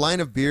introducing a line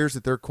of beers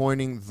that they're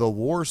coining the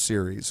War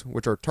Series,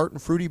 which are tart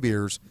and fruity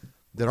beers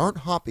that aren't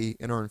hoppy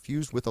and are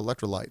infused with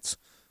electrolytes.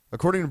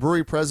 According to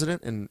brewery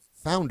president and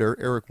founder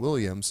Eric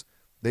Williams,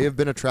 they have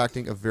been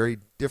attracting a very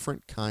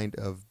different kind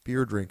of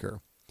beer drinker.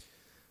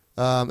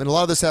 And a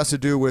lot of this has to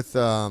do with,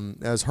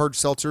 as hard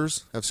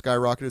seltzers have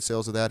skyrocketed,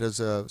 sales of that has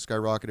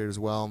skyrocketed as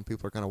well, and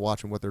people are kind of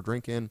watching what they're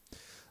drinking.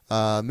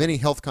 Many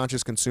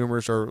health-conscious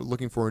consumers are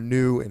looking for a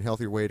new and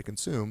healthier way to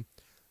consume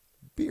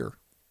beer.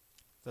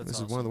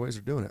 This is one of the ways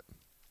they're doing it.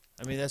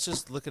 I mean, that's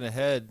just looking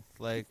ahead.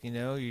 Like, you're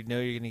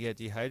going to get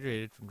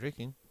dehydrated from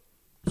drinking.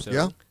 So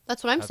yeah.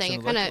 That's what I'm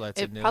saying.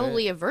 It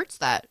probably averts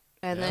that.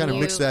 And then kind of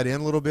mix that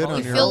in a little bit.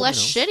 You feel less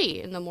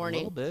shitty in the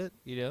morning. A little bit,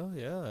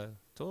 yeah,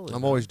 totally.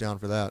 I'm always down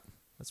for that.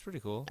 That's pretty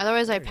cool.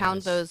 Otherwise, I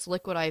pound those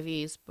liquid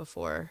IVs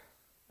before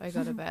I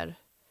go to bed.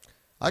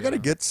 I got to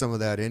get some of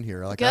that in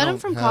here. Like, get them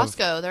from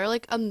Costco. They're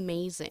like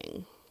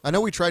amazing. I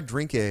know we tried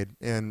Drink Aid,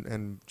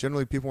 and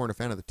generally people weren't a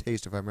fan of the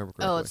taste, if I remember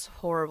correctly. Oh, it's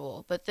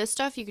horrible. But this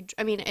stuff, you could.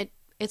 I mean,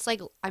 it's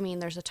like. I mean,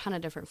 there's a ton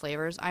of different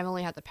flavors. I've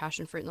only had the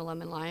passion fruit and the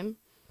lemon lime.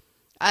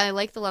 I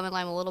like the lemon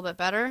lime a little bit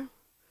better,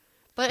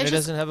 but it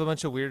doesn't have a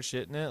bunch of weird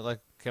shit in it, like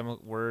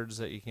chemical words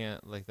that you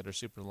can't like that are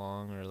super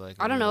long or like.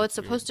 I don't know. It's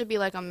supposed to be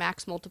like a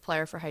max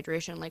multiplier for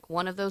hydration. Like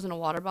one of those in a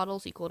water bottle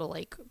is equal to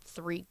like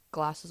 3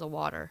 glasses of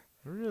water.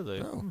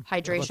 Really?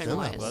 Hydration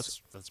wise. Well,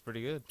 that's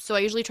pretty good. So I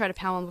usually try to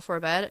pound one before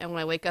bed, and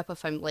when I wake up,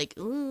 if I'm like,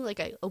 ooh, like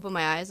I open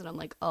my eyes and I'm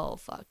like, oh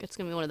fuck, it's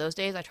gonna be one of those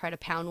days. I try to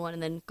pound one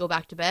and then go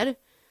back to bed.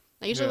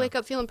 I usually wake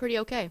up feeling pretty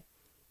okay.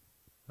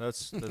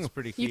 That's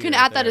pretty key. You can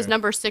add that as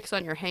number 6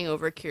 on your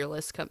hangover cure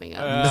list coming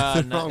up.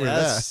 Nothing wrong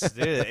with that.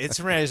 Dude, it's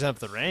rising up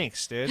the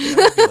ranks, dude.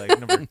 That would be like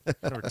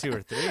number 2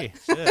 or 3.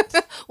 Shit.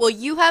 Well,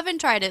 you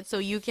haven't tried it, so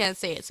you can't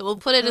say it. So we'll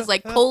put it as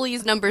like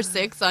Coley's number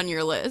 6 on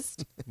your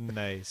list.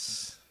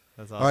 Nice.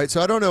 That's awesome. All right,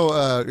 so I don't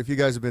know if you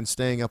guys have been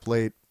staying up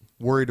late,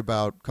 worried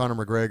about Conor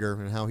McGregor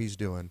and how he's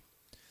doing.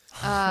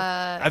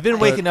 I've been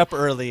waking up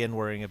early and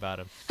worrying about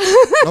him.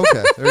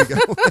 Okay, there you go.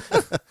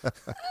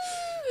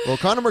 Well,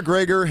 Conor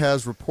McGregor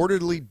has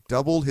reportedly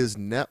doubled his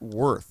net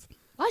worth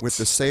with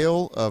the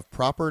sale of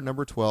proper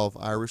number 12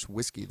 Irish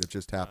whiskey that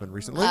just happened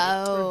recently.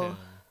 Oh.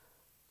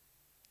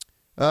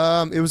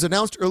 It was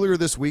announced earlier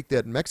this week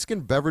that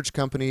Mexican beverage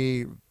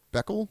company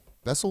Becle,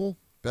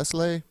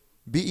 however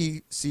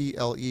you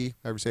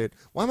say it.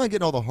 Why am I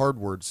getting all the hard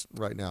words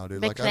right now,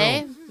 dude?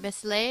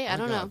 Becle, I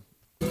don't know.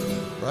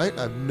 Right?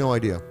 I have no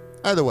idea.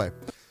 Either way,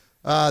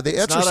 they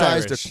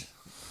exercised.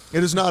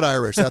 It is not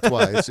Irish. That's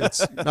why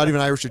it's not even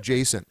Irish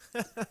adjacent.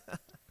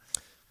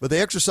 But they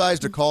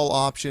exercised a call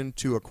option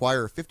to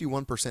acquire a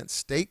 51%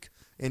 stake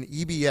in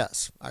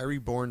EBS,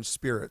 Irie-born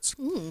Spirits,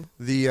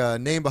 the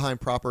name behind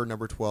proper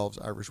number 12's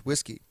Irish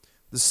whiskey.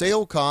 The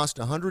sale cost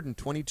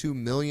 122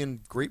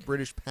 million Great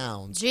British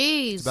pounds.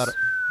 Jeez. It's about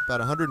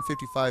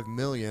 155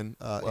 million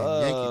in Yankee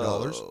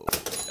dollars.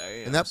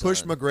 Damn, and that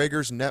pushed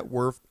McGregor's net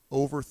worth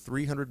over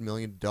 $300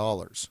 million.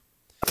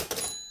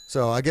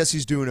 So I guess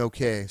he's doing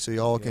okay. So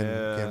y'all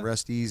can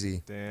rest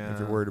easy if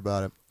you're worried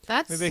about it.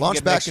 That's maybe I can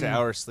get an extra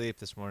hour sleep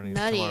this morning.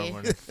 Tomorrow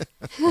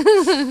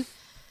morning.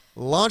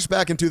 Launched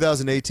back in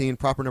 2018,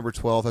 proper number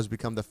 12 has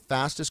become the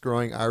fastest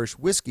growing Irish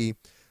whiskey,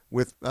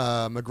 with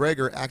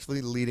McGregor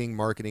actively leading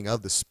marketing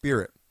of the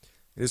spirit.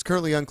 It is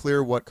currently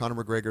unclear what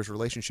Conor McGregor's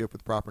relationship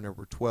with proper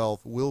number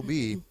 12 will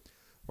be,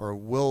 or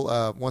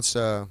will once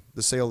the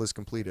sale is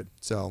completed.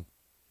 So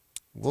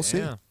we'll see.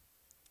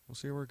 We'll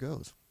see where it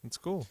goes. It's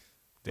cool.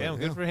 Damn,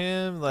 good for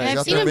him. Like,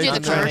 I've seen him do the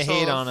trying to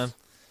hate on him.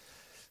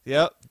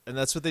 Yep, and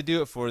that's what they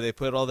do it for. They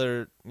put all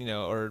their,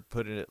 or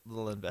put a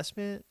little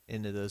investment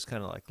into those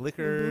kind of like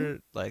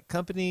liquor, like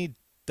company,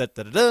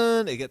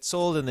 da-da-da-dun, it gets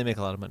sold, and they make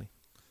a lot of money.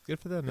 Good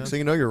for them, man. So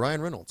you know you're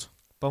Ryan Reynolds.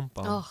 Bum,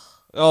 bum.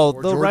 Oh,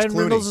 Or though George Ryan Clooney.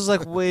 Reynolds is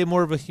like way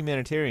more of a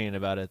humanitarian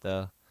about it,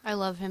 though. I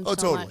love him Oh, so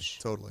totally, much.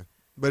 totally.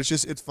 But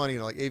it's funny,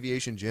 like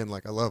Aviation Gin.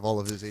 Like I love all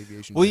of his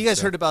Aviation. Well, Gin you guys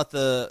stuff. heard about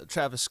the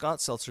Travis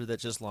Scott seltzer that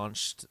just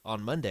launched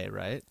on Monday,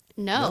 right?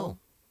 No.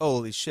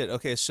 Holy shit.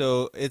 Okay,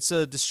 so it's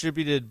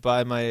distributed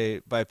by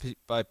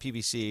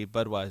PBC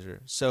Budweiser.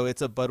 So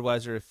it's a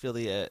Budweiser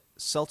affiliate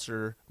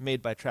seltzer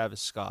made by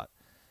Travis Scott.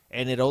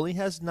 And it only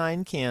has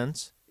 9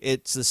 cans.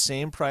 It's the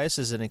same price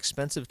as an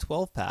expensive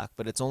 12-pack,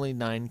 but it's only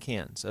 9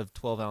 cans of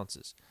 12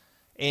 ounces.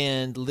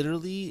 And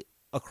literally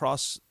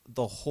across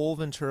the whole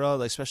Ventura,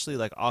 like especially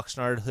like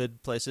Oxnard,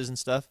 Hood places and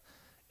stuff,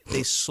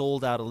 they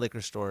sold out of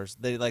liquor stores.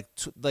 They like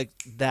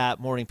that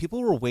morning.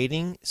 People were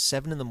waiting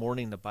 7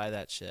 a.m. to buy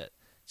that shit.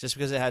 Just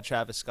because it had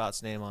Travis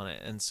Scott's name on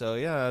it. And so,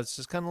 yeah, it's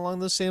just kind of along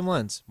those same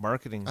lines.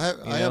 Marketing.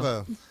 I have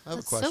a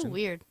That's question. so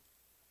weird.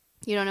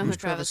 You don't know Who's who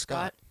Travis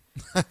Scott?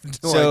 I have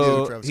no idea So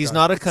who Travis he's Scott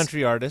not a is.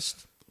 country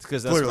artist,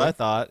 because that's Clearly. what I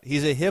thought.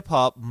 He's a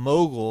hip-hop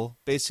mogul,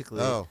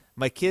 basically. Oh.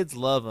 My kids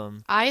love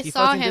him. I He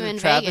saw fucking him did a in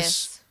Travis-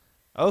 Vegas.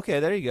 Okay,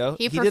 there you go.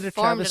 He did a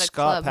performed Travis at a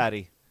Scott club.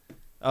 patty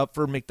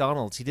for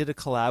McDonald's. He did a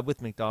collab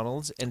with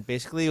McDonald's, and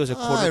basically it was a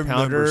I quarter remember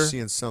pounder.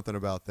 seeing something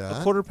about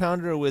that. A quarter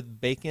pounder with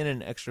bacon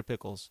and extra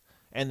pickles.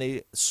 And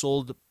they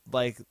sold,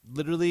 like,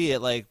 literally, it,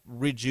 like,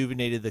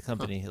 rejuvenated the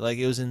company. Like,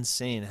 it was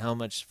insane how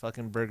much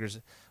fucking burgers.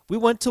 We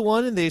went to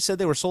one, and they said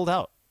they were sold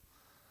out.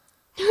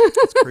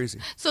 That's crazy.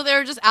 So they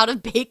were just out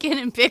of bacon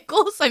and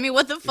pickles? I mean,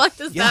 what the fuck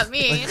does Yeah, that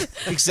mean?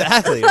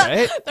 Exactly,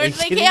 right? Are you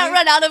They kidding can't me?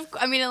 run out of,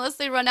 I mean, unless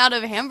they run out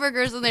of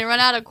hamburgers and they run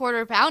out of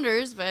quarter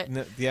pounders, but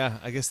No, yeah,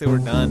 I guess they were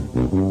done.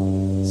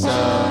 So,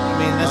 I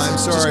mean, that's I'm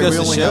just sorry, goes we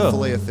to only show. have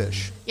fillet of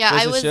fish. yeah, Goes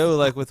I to was, show,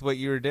 like, with what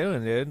you were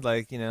doing, dude.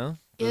 Like, you know.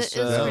 it just,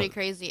 is pretty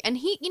crazy. And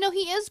he, you know,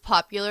 he is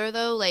popular,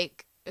 though,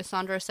 like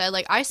Sandro said.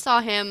 Like, I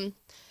saw him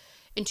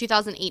in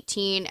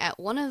 2018 at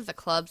one of the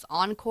clubs,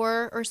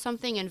 Encore or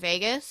something in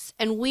Vegas,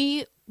 and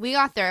we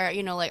got there,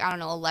 you know, like, I don't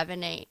know,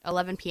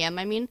 11 p.m.,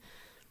 I mean.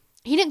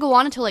 He didn't go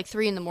on until, like,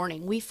 3 in the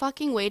morning. We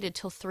fucking waited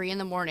till 3 in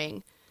the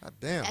morning. God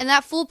damn. And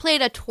that fool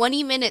played a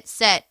 20-minute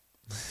set.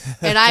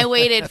 And I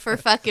waited for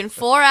fucking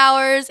 4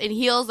 hours in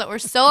heels that were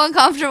so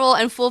uncomfortable,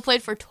 and fool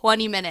played for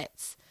 20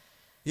 minutes.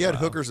 He had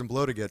hookers and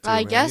blow to get to. I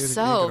man. guess He ain't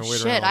so. gonna wait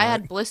Shit, around I all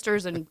had night.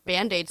 blisters and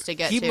band-aids to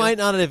get He to. might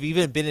not have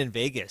even been in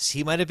Vegas.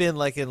 He might have been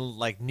like in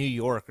like New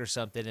York or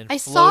something. And I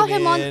saw flown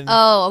him on. in,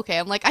 Oh, okay.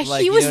 I'm like, like,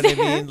 he you was know there.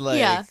 what I mean? Like,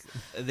 yeah.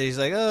 He's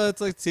like, oh, it's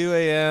like 2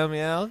 a.m.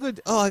 Yeah, I'll go.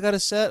 Oh, I got a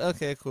set.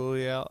 Okay, cool.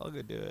 Yeah, I'll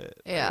go do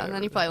it. Yeah, and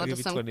then he probably I'll went give to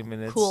you some 20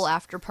 minutes. cool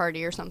after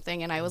party or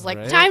something, and I was like,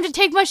 Right. time to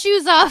take my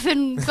shoes off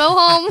and go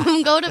home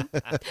and go to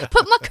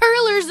put my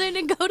curlers in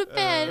and go to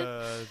bed.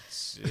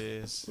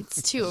 Jeez.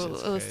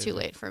 It was too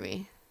late for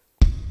me.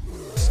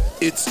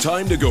 It's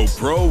time to go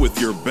pro with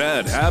your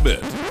bad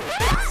habit.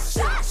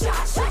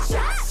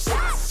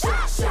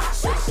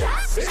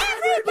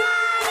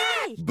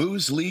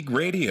 Booze League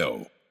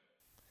Radio.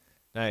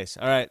 Nice.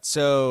 All right,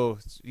 so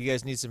you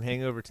guys need some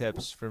hangover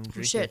tips from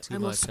drinking Shit, too I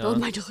much, almost spilled huh?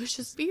 my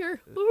delicious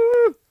beer.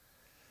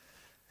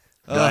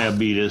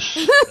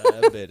 Diabetes.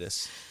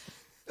 Diabetes.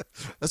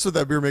 That's what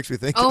that beer makes me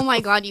think. Oh of. my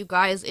god, you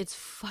guys, it's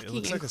fucking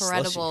looks like a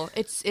incredible.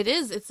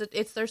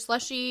 It's their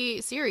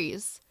slushy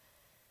series.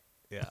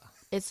 Yeah.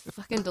 It's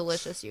fucking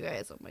delicious, you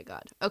guys. Oh my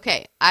god.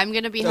 Okay, I'm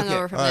gonna be Okay,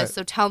 hungover from all this, right.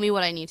 so tell me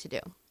what I need to do.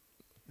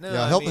 No,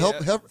 Yeah, I help mean,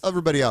 help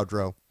everybody out,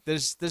 Dro.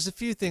 There's a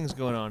few things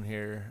going on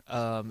here,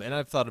 and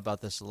I've thought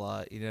about this a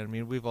lot. You know what I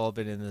mean? We've all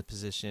been in the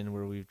position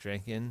where we've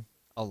drinking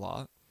a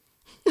lot,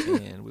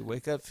 and we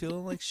wake up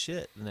feeling like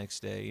shit the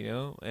next day. You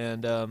know,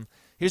 and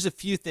here's a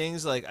few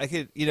things like I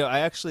could, you know, I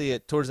actually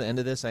towards the end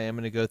of this, I am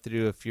going to go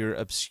through a few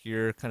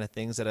obscure kind of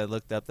things that I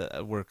looked up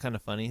that were kind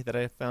of funny that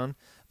I found.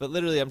 But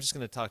literally, I'm just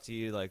going to talk to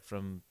you like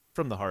from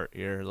the heart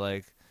here,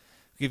 like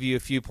give you a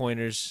few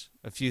pointers,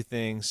 a few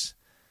things.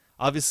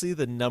 Obviously,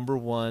 the number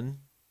one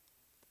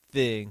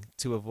thing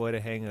to avoid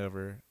a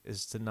hangover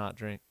is to not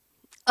drink.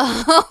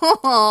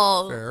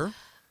 Oh, Fair.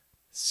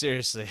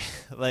 Seriously,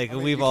 like I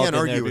mean, we've you all can't been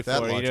argue there with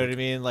that before. You know what I logic.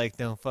 mean? Like,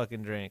 don't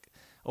fucking drink.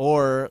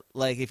 Or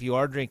like, if you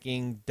are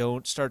drinking,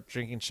 don't start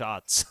drinking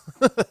shots.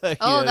 You know what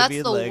oh, I that's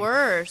mean? the Like,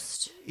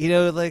 worst. You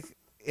know, like,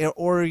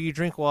 or you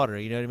drink water.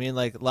 You know what I mean?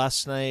 Like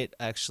last night,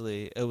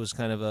 actually, it was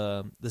kind of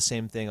the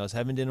same thing. I was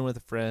having dinner with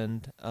a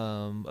friend.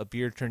 A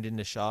beer turned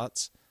into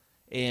shots,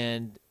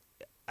 and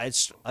I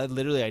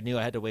literally I knew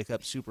I had to wake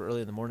up super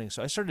early in the morning,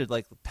 so I started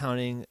like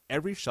pounding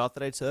every shot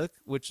that I took,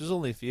 which was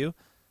only a few,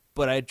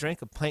 but I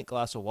drank a pint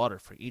glass of water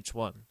for each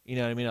one. You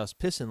know what I mean? I was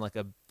pissing like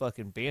a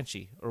fucking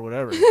banshee or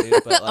whatever.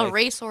 Dude, but A like,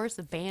 racehorse,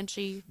 a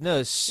banshee.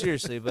 no,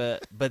 seriously,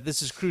 but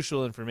this is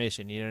crucial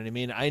information. You know what I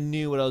mean? I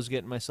knew what I was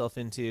getting myself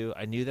into.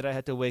 I knew that I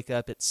had to wake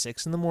up at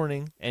 6 in the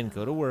morning and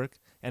go to work,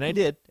 and I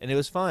did, and it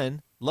was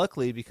fine.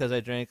 Luckily, because I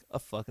drank a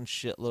fucking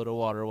shitload of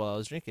water while I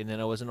was drinking,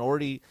 and I wasn't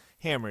already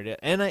hammered,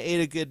 and I ate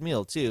a good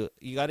meal too.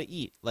 You got to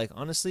eat. Like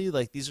honestly,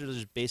 like these are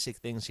just basic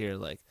things here,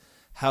 like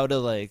how to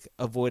like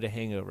avoid a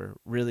hangover.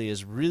 Really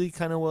is really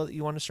kind of what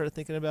you want to start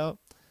thinking about.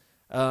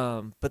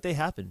 But they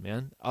happen,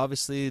 man.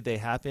 Obviously, they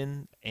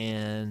happen,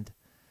 and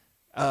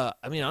I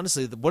mean,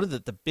 honestly, one of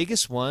the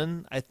biggest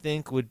one I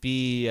think would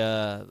be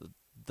the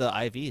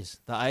IVs.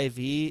 The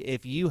IV.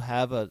 If you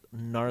have a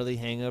gnarly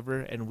hangover,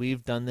 and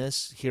we've done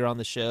this here on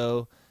the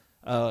show,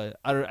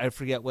 I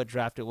forget what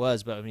draft it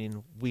was, but I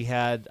mean, I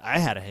had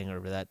a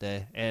hangover that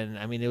day, and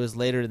I mean, it was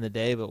later in the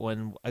day, but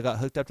when I got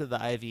hooked up to the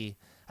IV,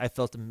 I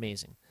felt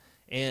amazing,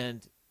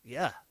 and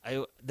yeah,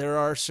 there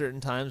are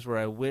certain times where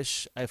I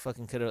wish I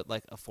fucking could have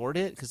like afford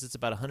it because it's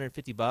about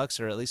 $150,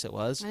 or at least it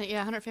was. Yeah,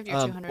 150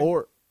 or 200.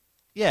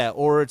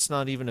 Or it's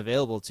not even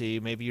available to you.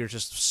 Maybe you're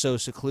just so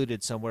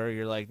secluded somewhere.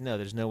 You're like, no,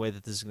 there's no way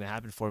that this is gonna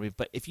happen for me.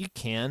 But if you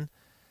can,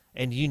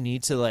 and you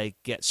need to like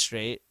get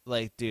straight,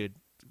 like, dude,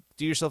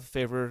 do yourself a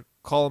favor.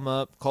 Call them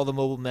up. Call the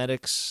mobile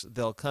medics.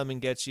 They'll come and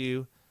get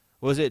you.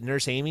 What was it,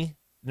 Nurse Amy?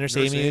 Nurse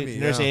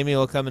Amy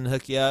will come and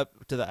hook you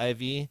up to the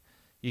IV.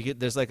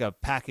 There's like a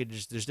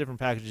package. There's different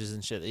packages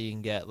and shit that you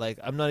can get. Like,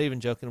 I'm not even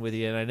joking with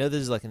you. And I know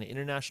this is like an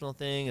international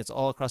thing. It's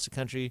all across the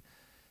country.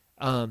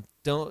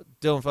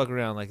 Don't fuck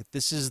around. Like,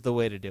 this is the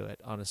way to do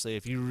it. Honestly,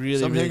 if you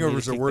really, some really hangovers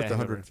need to are worth kick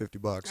that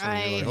 $150.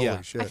 Right. You're like,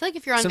 holy shit. I feel like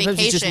if you're on Sometimes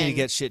vacation, you just need to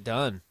get shit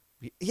done.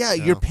 Yeah,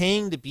 you're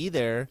paying to be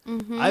there.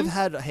 Mm-hmm. I've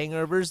had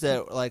hangovers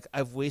that like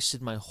I've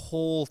wasted my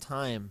whole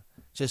time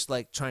just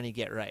like trying to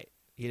get right,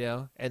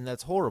 and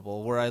that's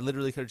horrible. Where I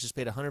literally could have just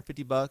paid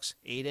 $150,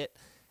 ate it,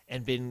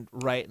 and been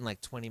right in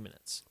like 20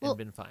 minutes and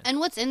been fine. And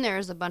what's in there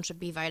is a bunch of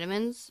B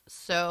vitamins.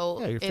 So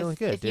yeah, you're feeling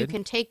good, if you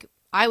can take,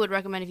 I would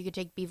recommend if you could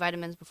take B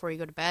vitamins before you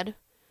go to bed.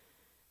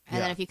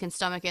 And then if you can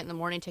stomach it in the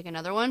morning, take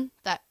another one.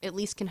 That at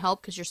least can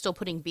help because you're still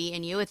putting B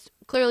in you. It's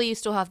clearly you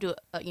still have to,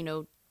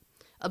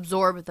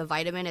 absorb the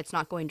vitamin. It's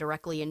not going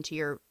directly into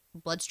your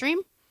bloodstream,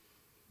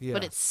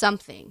 but it's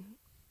something.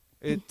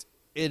 It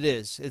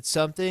is. It's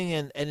something,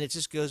 and it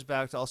just goes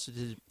back to also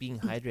to being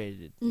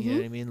hydrated. Mm-hmm. You know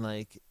what I mean?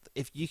 Like,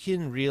 if you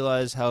can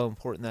realize how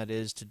important that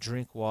is to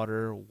drink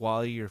water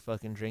while you're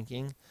fucking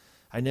drinking.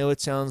 I know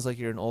it sounds like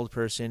you're an old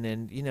person,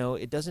 and,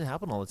 it doesn't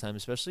happen all the time,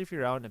 especially if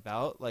you're out and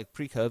about. Like,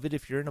 pre-COVID,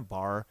 if you're in a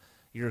bar,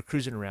 you're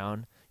cruising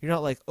around, you're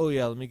not like, oh,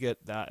 yeah, let me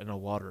get that in a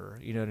water.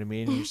 You know what I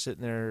mean? You're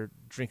sitting there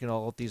drinking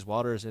all of these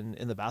waters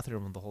in the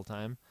bathroom the whole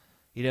time.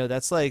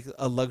 That's like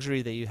a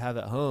luxury that you have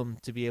at home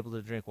to be able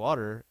to drink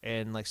water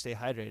and, like, stay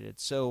hydrated.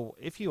 So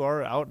if you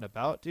are out and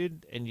about,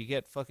 dude, and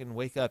you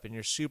wake up and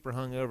you're super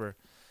hungover,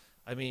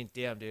 I mean,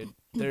 damn, dude,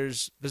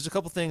 there's a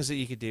couple things that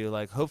you could do.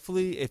 Like,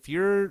 hopefully, if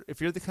you're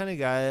the kind of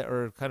guy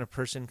or kind of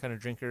person, kind of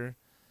drinker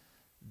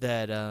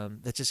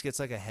that just gets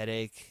like a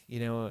headache,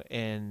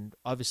 and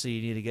obviously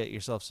you need to get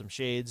yourself some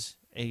shades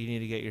and you need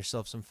to get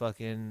yourself some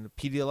fucking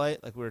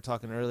Pedialyte, like we were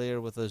talking earlier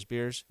with those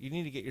beers. You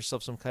need to get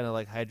yourself some kind of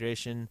like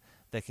hydration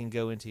that can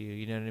go into you.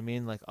 You know what I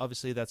mean? Like,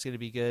 obviously that's going to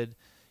be good.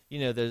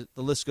 The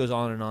list goes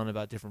on and on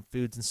about different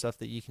foods and stuff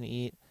that you can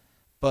eat.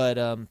 But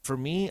for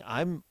me,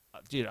 I'm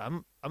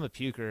a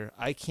puker.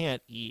 I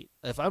can't eat.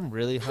 If I'm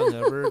really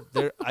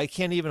hungover, I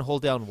can't even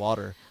hold down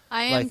water.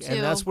 I am too.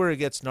 And that's where it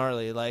gets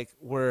gnarly. Like,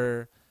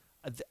 where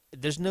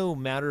there's no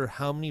matter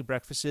how many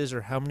breakfasts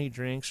or how many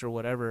drinks or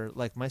whatever,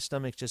 like, my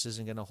stomach just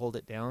isn't going to hold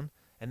it down.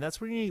 And that's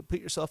where you put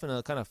yourself in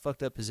a kind of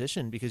fucked up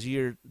position because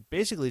you're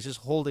basically just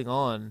holding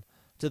on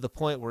to the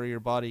point where your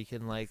body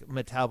can, like,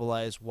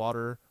 metabolize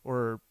water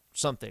or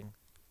something.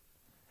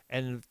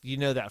 And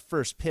that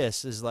first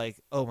piss is like,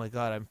 oh my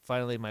God, I'm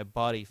finally, my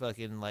body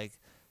fucking like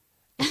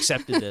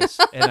accepted this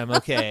and I'm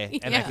okay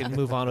and I can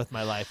move on with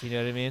my life. You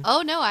know what I mean?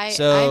 Oh no,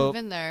 I've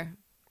been there.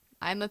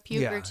 I'm a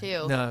puker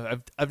too. No,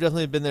 I've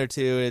definitely been there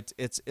too.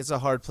 It's a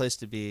hard place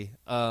to be.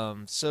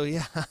 So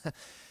yeah,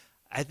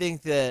 I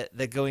think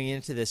that going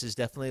into this is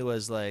definitely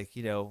was like,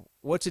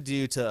 what to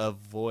do to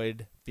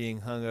avoid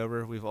being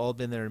hungover. We've all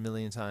been there a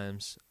million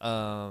times.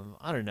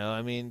 I don't know.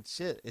 I mean,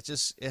 shit,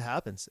 it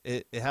happens.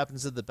 It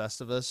happens to the best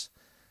of us.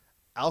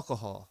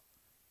 Alcohol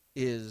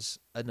is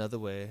another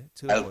way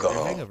to avoid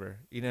a hangover.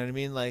 You know what I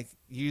mean? Like,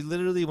 you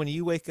literally, when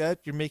you wake up,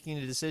 you're making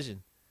a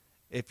decision.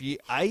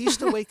 I used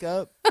to wake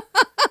up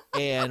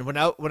and when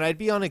I'd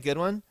be on a good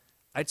one,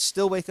 I'd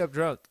still wake up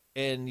drunk.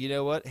 And you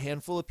know what?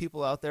 Handful of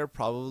people out there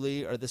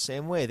probably are the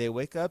same way. They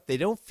wake up, they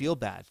don't feel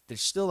bad. They're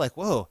still like,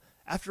 whoa,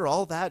 after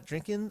all that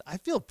drinking, I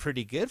feel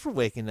pretty good for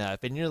waking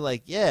up. And you're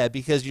like, yeah,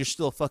 because you're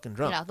still fucking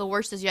drunk. Yeah, the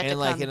worst is yet to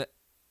come. And like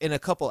in a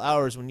couple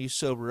hours when you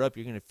sober up,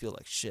 you're going to feel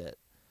like shit.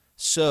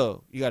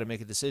 So you got to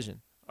make a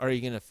decision. Are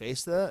you going to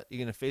face that? You're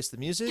going to face the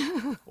music?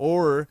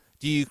 Or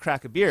do you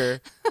crack a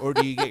beer? Or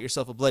do you get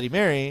yourself a Bloody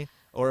Mary?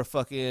 Or a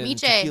fucking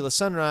tequila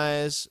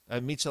sunrise,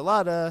 a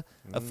michelada,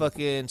 a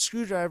fucking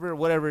screwdriver,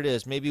 whatever it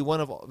is. Maybe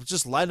one of all.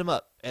 Just line them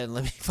up and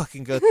let me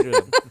fucking go through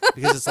them.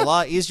 Because it's a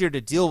lot easier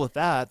to deal with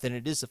that than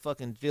it is to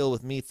fucking deal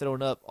with me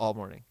throwing up all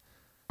morning.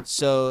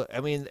 So,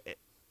 I mean,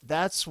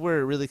 that's where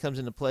it really comes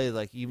into play.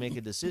 Like, you make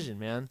a decision,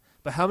 man.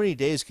 But how many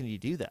days can you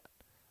do that?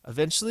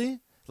 Eventually,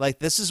 like,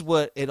 this is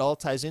what it all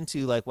ties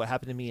into, like what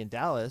happened to me in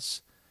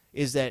Dallas,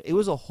 is that it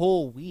was a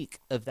whole week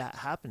of that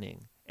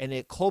happening. And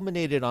it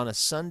culminated on a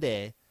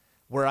Sunday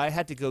where I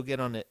had to go get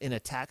in a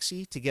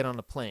taxi to get on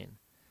a plane.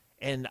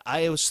 And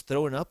I was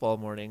throwing up all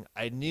morning.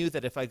 I knew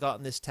that if I got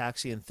in this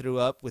taxi and threw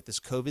up with this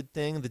COVID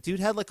thing, the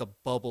dude had like a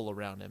bubble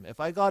around him. If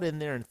I got in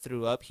there and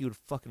threw up, he would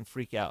fucking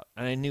freak out.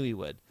 And I knew he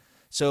would.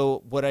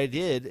 So what I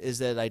did is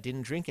that I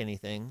didn't drink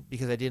anything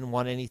because I didn't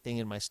want anything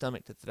in my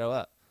stomach to throw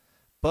up.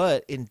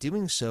 But in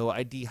doing so,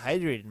 I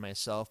dehydrated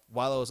myself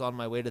while I was on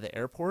my way to the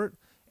airport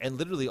and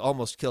literally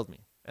almost killed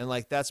me. And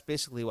like that's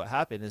basically what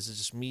happened is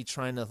just me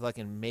trying to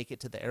fucking make it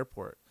to the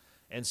airport.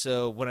 And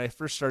so when I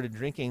first started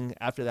drinking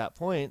after that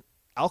point,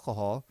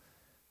 alcohol,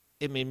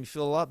 it made me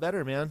feel a lot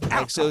better, man.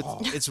 Like, so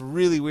it's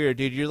really weird,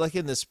 dude. You're like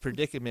in this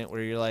predicament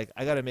where you're like,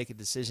 I got to make a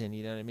decision,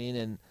 you know what I mean?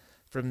 And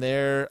from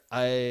there,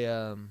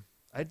 I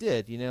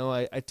did, you know,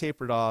 I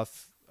tapered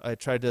off. I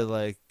tried to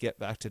like get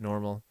back to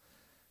normal.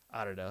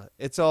 I don't know.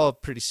 It's all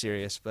pretty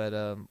serious, but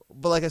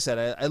like I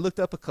said, I looked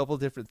up a couple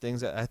different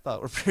things that I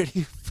thought were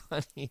pretty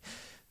funny.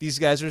 These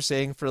guys are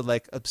saying for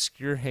like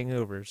obscure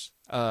hangovers,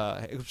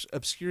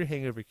 obscure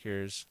hangover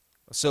cures.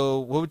 So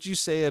what would you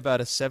say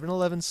about a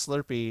 7-Eleven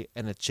Slurpee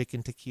and a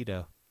chicken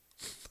taquito?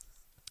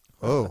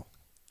 Oh.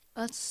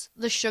 That's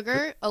the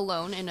sugar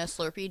alone in a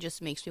Slurpee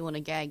just makes me want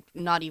to gag,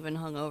 not even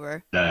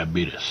hungover.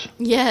 Diabetes.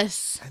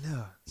 Yes. I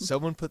know.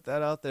 Someone put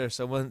that out there.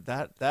 Someone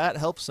that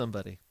helps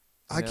somebody.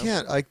 I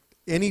can't.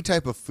 Any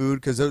type of food,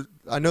 because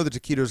I know the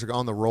taquitos are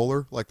on the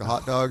roller, like the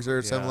hot dogs there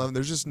at 7-Eleven.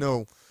 There's just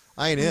no,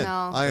 I ain't in.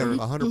 No. I am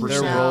 100%.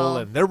 They're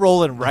rolling. They're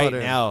rolling right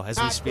now as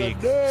we speak.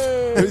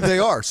 They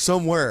are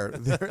somewhere.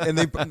 And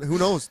who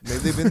knows? Maybe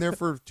they've been there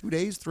for 2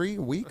 days, 3,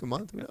 a week, a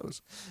month. Who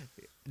knows?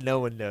 No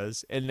one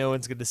knows, and no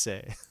one's going to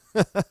say.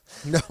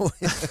 No.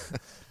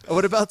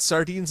 What about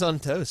sardines on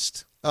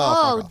toast?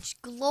 Oh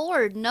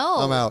Lord, no.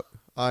 I'm out.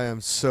 I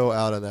am so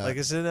out of that. Like,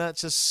 isn't that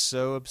just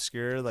so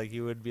obscure? Like,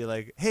 you would be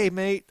like, hey,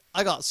 mate,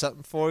 I got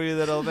something for you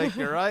that'll make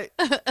you right.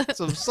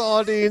 Some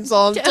sardines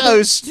on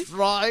toast,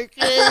 right?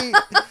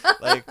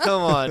 Like,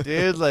 come on,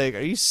 dude. Like,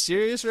 are you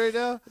serious right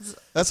now?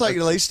 That's like,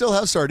 you still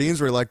have sardines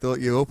where like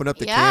you open up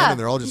the can and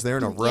they're all just there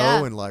in a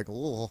row and like,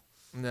 oh.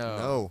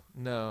 No.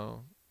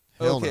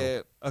 Hell okay,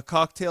 no. A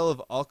cocktail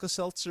of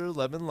Alka-Seltzer,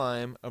 lemon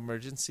lime,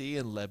 emergency,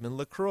 and lemon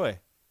LaCroix.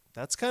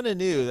 That's kind of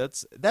new.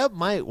 That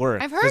might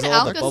work. I've heard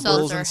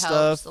Alka-Seltzer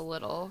helps a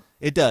little.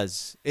 It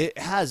does. It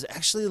has.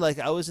 Actually, like,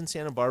 I was in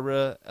Santa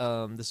Barbara.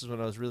 This is when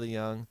I was really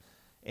young,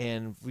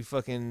 and we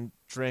fucking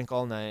drank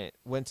all night,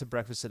 went to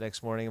breakfast the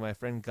next morning, and my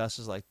friend Gus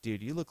was like,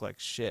 dude, you look like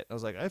shit. I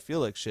was like, I feel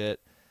like shit.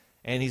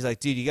 And he's like,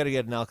 dude, you got to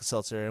get an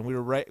Alka-Seltzer. And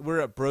we're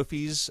at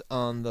Brophy's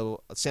on the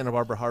Santa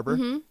Barbara Harbor,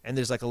 and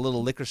there's like a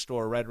little liquor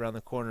store right around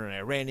the corner. And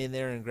I ran in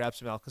there and grabbed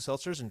some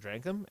Alka-Seltzers and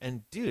drank them.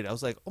 And dude, I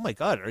was like, oh my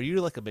God, are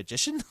you like a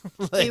magician?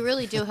 Like, they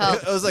really do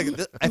help. I was like,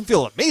 I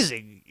feel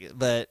amazing,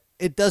 but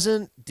it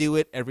doesn't do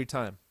it every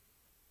time.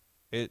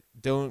 It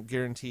don't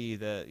guarantee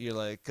that you're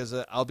like, because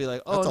I'll be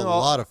like, oh, that's no, a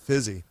lot of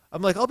fizzy.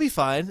 I'm like, I'll be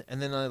fine.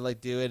 And then I like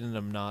do it and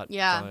I'm not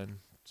fine.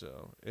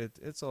 So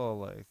it's all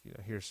like, you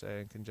know, hearsay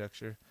and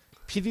conjecture.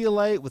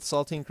 Pedialyte with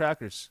saltine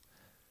crackers.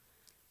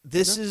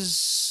 This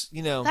is,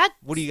 you know,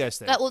 what do you guys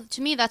think? Well,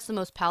 to me, that's the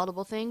most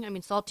palatable thing. I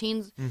mean,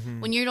 saltines,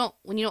 when you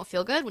don't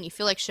feel good, when you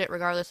feel like shit,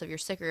 regardless if you're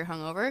sick or you're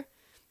hungover,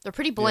 they're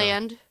pretty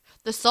bland. Yeah.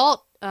 The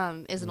salt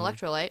is an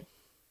electrolyte,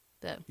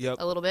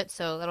 a little bit,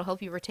 so that'll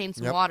help you retain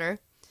some water.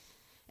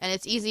 And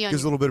it's easy on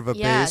gives a little bit of a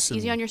base. Yeah, it's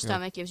easy on your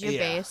stomach, gives you a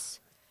base.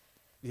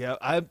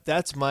 Yeah,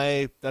 that's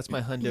my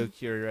hundo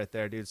cure right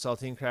there, dude.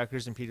 Saltine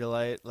crackers and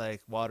Pedialyte,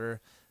 like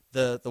water.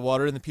 The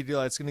water in the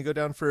Pedialyte's going to go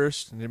down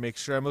first and to make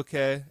sure I'm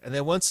okay. And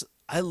then once,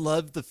 I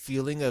love the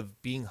feeling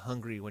of being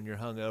hungry when you're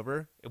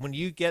hungover. And when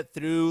you get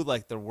through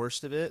like the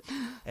worst of it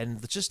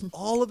and just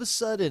all of a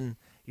sudden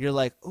you're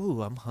like,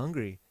 ooh, I'm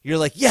hungry. You're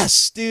like,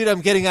 yes, dude,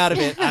 I'm getting out of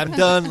it. I'm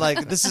done.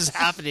 Like, this is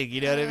happening.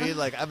 You know what I mean?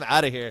 Like, I'm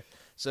out of here.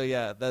 So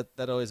yeah,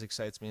 that always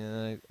excites me. And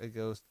then I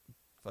go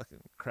fucking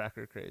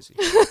cracker crazy.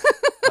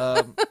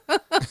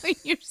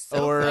 You're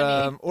so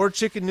funny. Or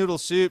chicken noodle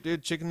soup,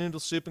 dude. Chicken noodle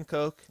soup and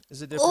Coke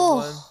is a different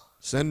one.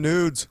 Send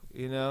nudes.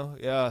 You know,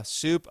 yeah,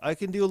 soup. I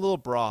can do a little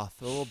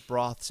broth. A little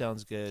broth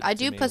sounds good. I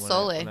do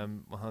pozole when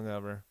I'm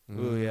hungover.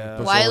 Ooh,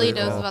 yeah. Wiley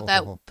knows about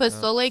that.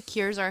 Pozole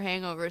cures our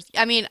hangovers.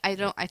 I mean, I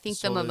think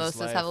the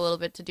mimosas have a little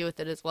bit to do with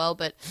it as well,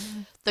 but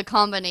the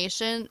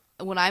combination,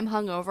 when I'm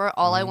hungover,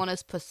 all I want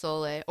is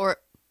pozole or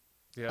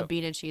a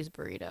bean and cheese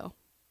burrito.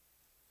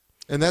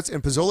 And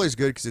pozole is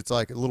good because it's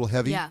like a little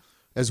heavy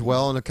as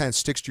well, and it kind of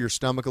sticks to your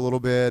stomach a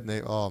little bit.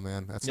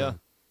 And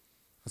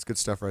that's good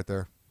stuff right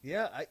there.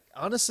 Yeah,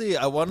 honestly,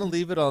 I want to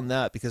leave it on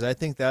that because I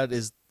think that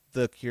is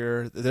the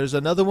cure. There's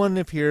another one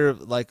up here,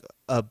 like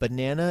a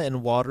banana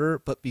and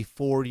water, but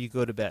before you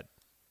go to bed.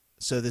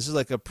 So this is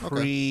like a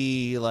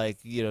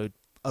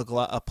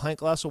a pint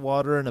glass of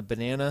water and a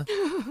banana.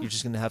 You're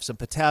just going to have some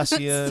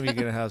potassium. You're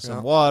going to have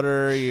some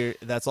water.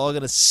 That's all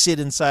going to sit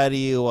inside of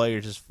you while you're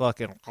just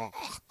fucking...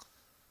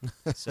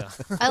 So.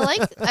 I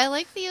like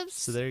the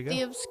so there you go.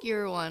 The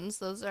obscure ones.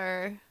 Those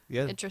are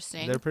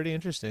interesting. They're pretty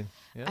interesting.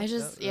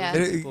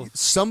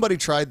 Somebody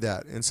tried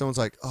that, and someone's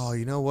like, "Oh,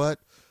 you know what?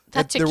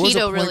 That there was a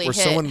taquito point really where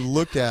hit." someone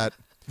looked at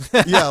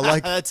Yeah,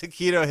 like that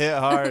taquito hit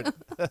hard.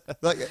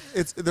 like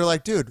they're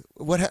like, dude,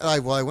 what?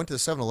 Well, I went to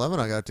 7-Eleven.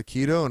 I got a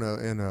taquito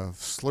and a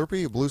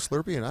Slurpee, a blue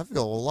Slurpee, and I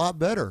feel a lot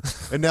better.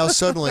 And now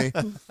suddenly,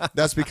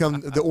 that's become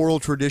the oral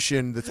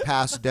tradition that's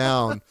passed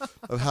down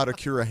of how to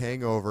cure a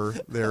hangover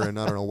there in,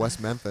 I don't know,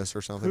 West Memphis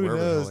or something. Who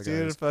wherever the hell knows, that guy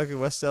dude? is. Fucking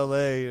West LA.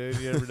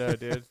 You never know,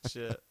 dude.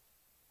 Shit.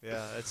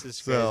 Yeah, that's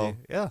just crazy. So-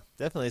 Yeah,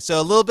 definitely. So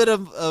a little bit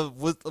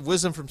of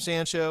wisdom from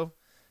Sancho,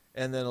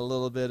 and then a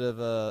little bit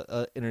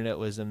of internet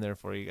wisdom there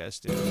for you guys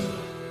too.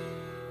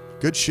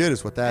 Good shit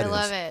is what that I is.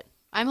 love it.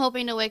 I'm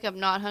hoping to wake up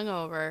not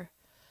hungover.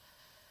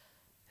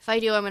 If I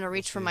do, I'm going to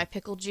reach for my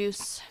pickle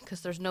juice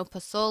because there's no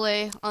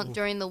pozole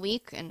during the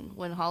week. And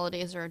when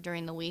holidays are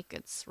during the week,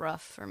 it's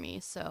rough for me.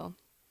 So,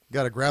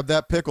 Got to grab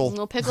that pickle.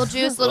 little pickle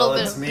juice, little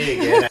bit. It's me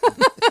again.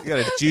 You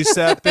gotta juice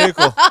that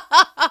pickle.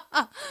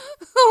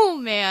 Oh,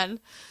 man.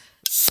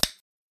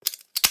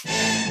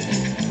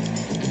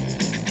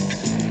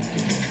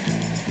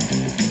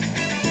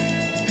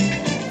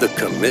 The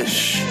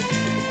Commish.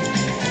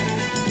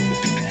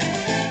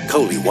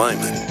 Coley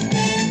Wyman.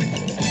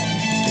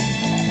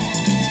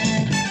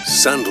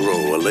 Sandro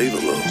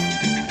Alevalo.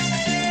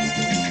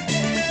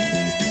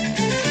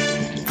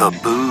 The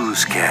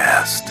Booze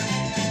Cast.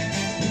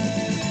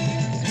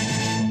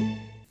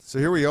 So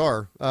here we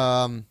are.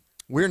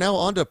 We're now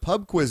on to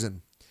Pub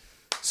Quizzin.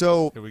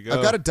 So Here we go.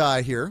 I've got a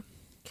die here.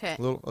 Okay.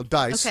 A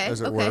dice, Okay,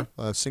 as it okay. were.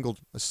 A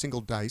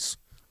single dice,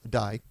 a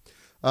die.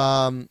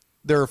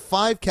 There are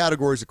 5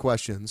 categories of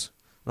questions.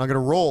 And I'm going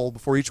to roll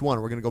before each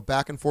one. We're going to go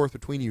back and forth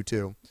between you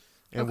two.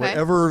 And Okay.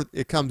 whenever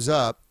it comes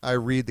up, I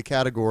read the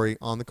category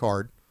on the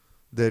card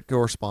that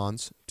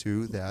corresponds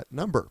to that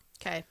number.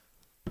 Okay.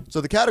 So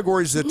the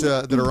categories that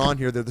are on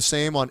here, they're the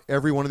same on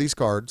every one of these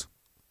cards.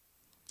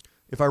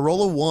 If I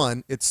roll a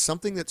 1, it's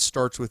something that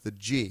starts with a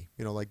G,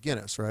 like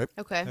Guinness, right?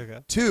 Okay. Okay.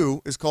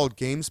 2 is called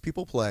Games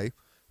People Play.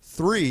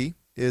 3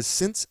 is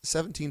Since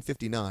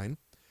 1759.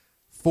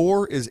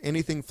 4 is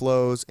Anything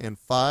Flows. And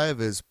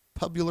 5 is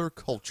Popular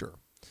Culture.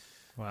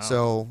 Wow.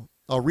 So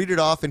I'll read it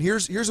off, and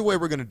here's the way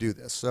we're going to do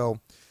this. So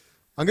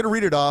I'm going to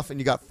read it off, and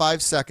you got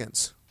 5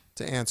 seconds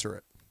to answer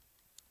it.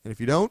 And if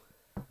you don't,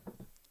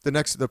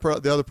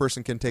 the other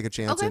person can take a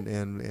chance Okay.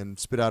 and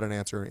spit out an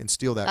answer and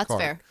steal that That's card.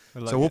 fair.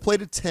 So we'll play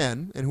to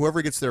 10, and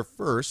whoever gets there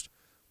first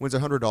wins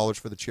 $100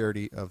 for the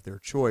charity of their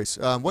choice.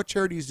 What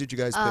charities did you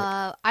guys pick?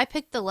 I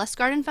picked the Les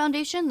Garden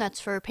Foundation.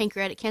 That's for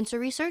pancreatic cancer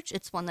research.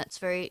 It's one that's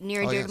very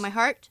near and dear yes. to my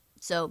heart.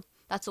 So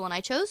that's the one I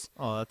chose.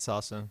 Oh, that's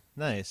awesome.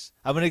 Nice.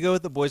 I'm going to go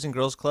with the Boys and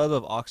Girls Club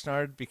of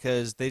Oxnard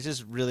because they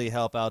just really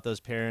help out those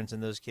parents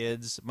and those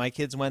kids. My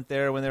kids went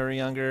there when they were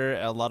younger.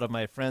 A lot of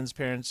my friends'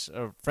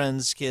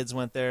 kids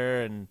went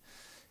there, and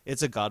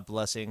it's a God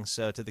blessing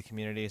to the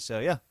community. So,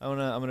 yeah, I'm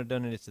gonna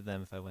donate it to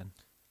them if I win.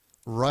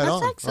 Right That's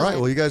on. excellent. All right,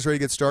 well, you guys ready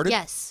to get started?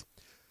 Yes.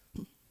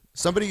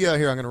 Somebody, here, I'm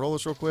going to roll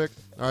this real quick.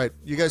 All right,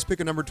 you guys pick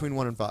a number between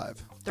 1 and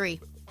 5. 3.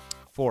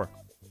 4.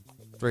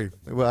 3.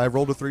 Well, I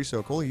rolled a 3,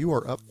 so Coley, you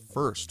are up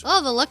first.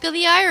 Oh, the luck of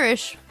the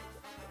Irish.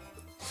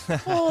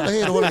 Oh,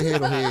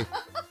 hey.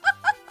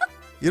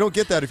 You don't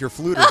get that if you're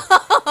fluted.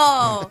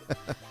 Oh.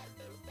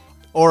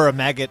 Or a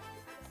maggot.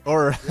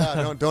 Or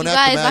Yeah, don't You have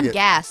guys, to I'm mag it.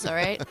 gas, all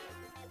right?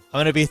 I'm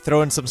going to be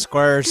throwing some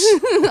squares.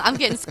 I'm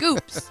getting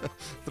scoops.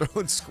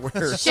 Throwing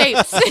squares.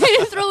 Shapes.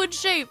 Throwing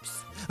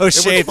shapes. Oh,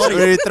 shapes. funny.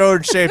 We're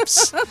throwing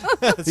shapes.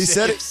 He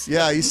said it.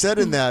 Yeah, he said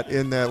in that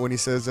when he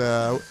says,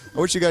 "I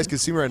wish you guys could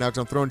see me right now because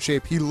I'm throwing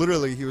shape." He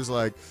was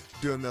like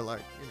doing that,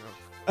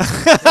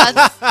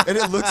 and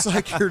it looks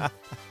like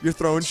you're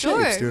throwing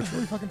Sure. shapes, dude. It's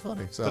really fucking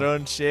funny. So,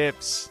 Throwing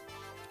shapes.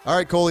 all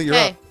right, Coley, you're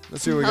Okay. up.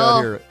 Let's see what we got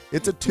Oh. here.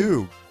 It's a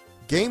 2.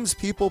 Games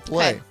people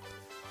play. Okay.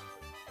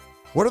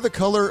 What are the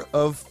color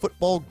of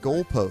football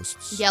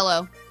goalposts?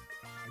 Yellow.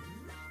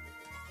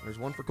 There's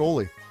one for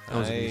Coley. That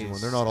was an easy one.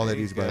 They're not all that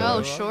easy, by the way.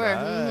 Oh, sure.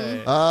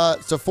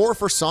 Mhm. So 4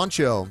 for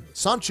Sancho.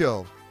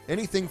 Sancho,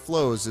 Anything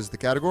Flows is the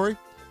category.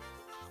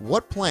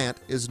 What plant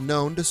is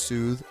known to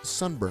soothe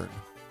sunburn?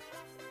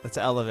 That's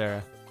aloe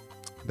vera.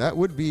 That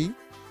would be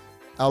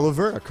aloe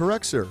vera.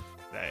 Correct, sir.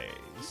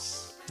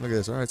 Nice. Look at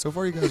this. All right, so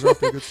far you guys are off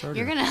to a good start.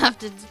 You're here. going to have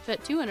to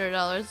spend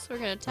 $200. We're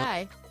going to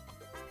tie.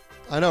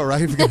 I know, right?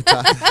 You're gonna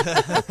tie.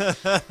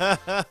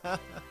 All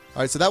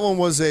right, so that one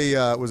was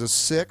a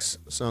 6.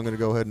 So I'm gonna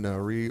go ahead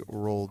and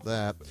re-roll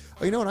that.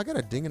 Oh, you know what? I got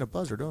a ding and a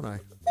buzzer, don't I?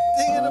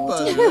 Ding and a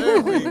buzzer. There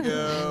we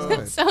go. All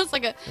right, Sounds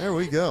like a there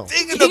we go.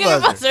 Ding and ding a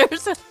and a buzzer.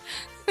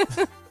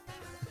 buzzer.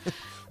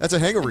 That's a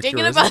hangover Ding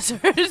cure. and a isn't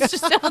it? buzzer. It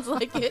just sounds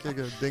like it. Take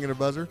a ding and a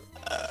buzzer.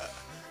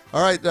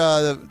 All right,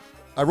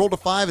 I rolled a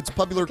 5. It's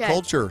popular Okay.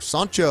 culture.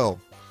 Sancho.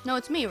 No,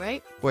 it's me,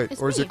 right? Wait,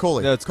 It's or is me. it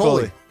Coley? No, it's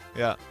Coley.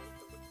 Yeah.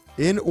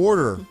 In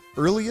order,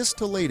 earliest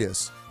to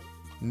latest,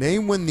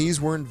 name when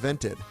these were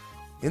invented.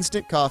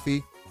 Instant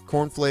coffee,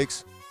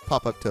 cornflakes,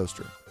 pop-up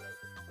toaster.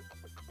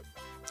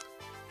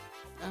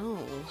 Oh.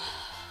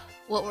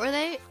 What were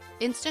they?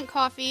 Instant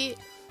coffee.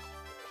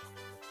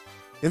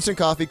 Instant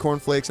coffee,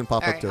 cornflakes, and All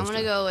pop-up right, toaster. I'm going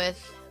to go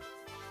with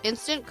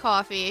instant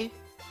coffee.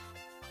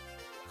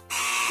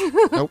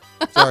 Nope.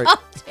 Sorry.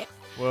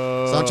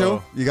 Whoa.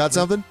 Sancho, you got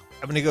something?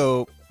 I'm going to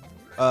go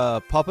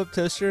Pop-up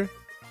toaster,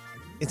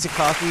 instant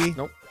coffee.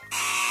 Nope.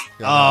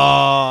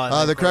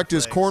 The correct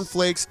is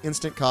cornflakes,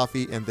 instant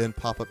coffee, and then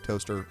pop-up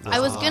toaster. I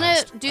was gonna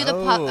do the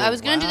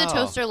do the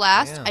toaster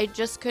last. Yeah. I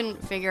just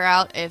couldn't figure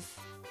out if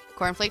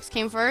cornflakes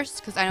came first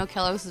because I know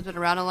Kellogg's has been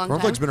around a long time.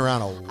 Cornflakes been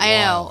around a while. I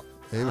know.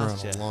 They've been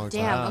around a long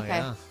time. Damn. Okay.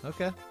 Yeah.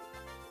 Okay.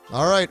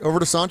 All right, over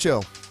to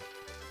Sancho.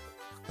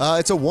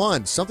 It's a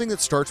 1. Something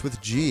that starts with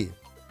G.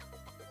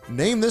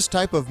 Name this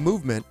type of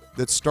movement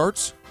that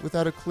starts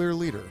without a clear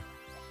leader.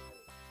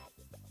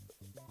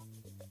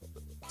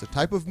 It's a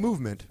type of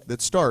movement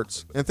that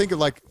starts, and think of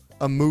like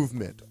a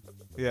movement.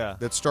 Yeah.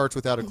 That starts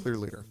without a clear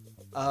leader.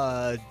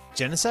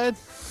 Genocide?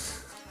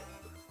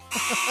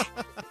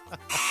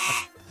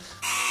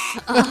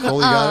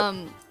 Coley got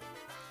it?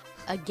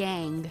 A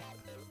gang.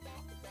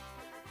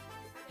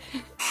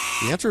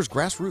 The answer is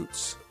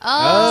grassroots.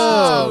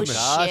 Oh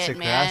gosh, shit, a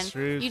man!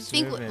 grassroots You'd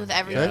think movement. with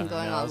everything Okay.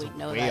 going on, we'd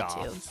know that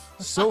too.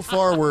 So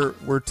far,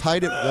 we're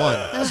tied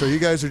at 1. So you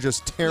guys are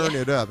just tearing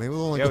it up. Maybe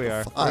we'll only go we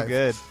are. 5. We're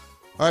good.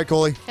 All right,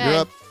 Coley, Okay. you're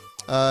up.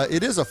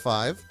 It is a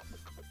 5.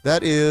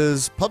 That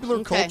is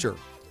popular culture.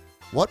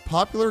 What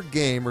popular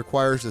game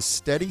requires a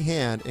steady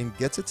hand and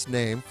gets its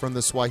name from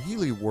the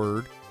Swahili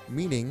word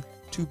meaning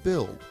to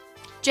build?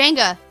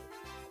 Jenga.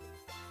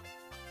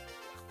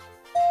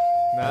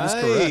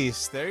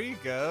 Nice. There you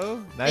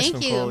go. Nice Thank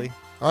one, you. Coley.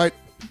 All right,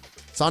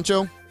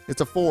 Sancho, it's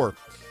a 4.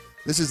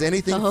 This is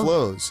anything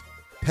flows.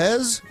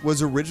 Pez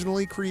was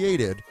originally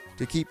created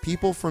to keep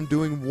people from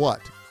doing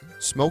what?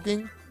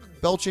 Smoking,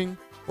 belching,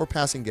 or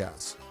passing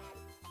gas?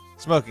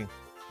 Smoking.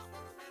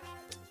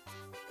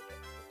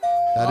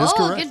 That is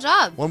correct. Good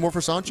job. One more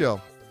for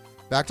Sancho.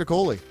 Back to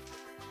Coley.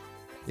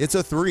 It's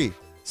a 3.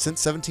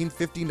 Since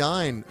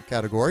 1759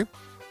 category.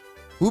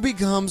 Who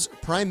becomes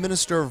Prime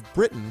Minister of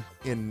Britain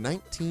in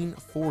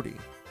 1940?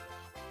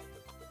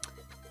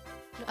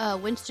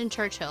 Winston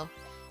Churchill.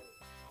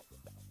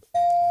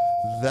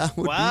 That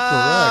would be correct. Look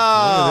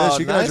Wow. at this.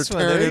 You guys Nice are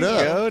one. tearing it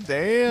There you up. go.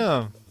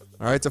 Damn.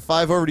 All right, it's a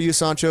 5 over to you,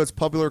 Sancho. It's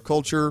popular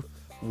culture.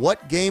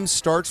 What game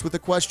starts with a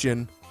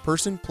question,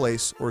 person,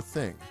 place, or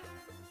thing?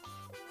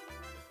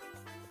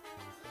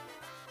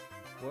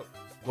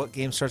 What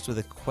game starts with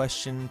a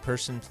question,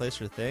 person,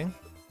 place, or thing?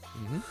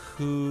 Mm-hmm.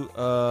 Who,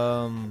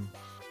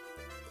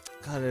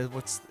 God,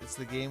 it's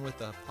the game with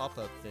the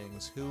pop-up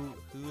things. Who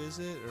is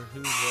it, or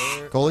who's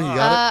there? Coley, you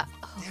got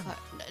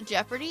it?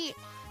 Jeopardy?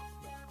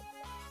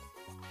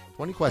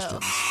 20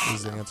 questions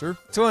is the answer.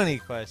 20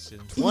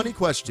 questions. 20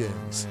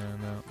 questions. Oh, yeah,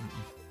 no.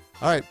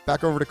 All right,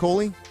 back over to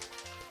Coley.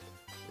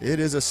 It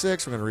is a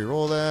 6. We're going to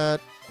re-roll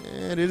that.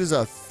 And it is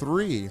a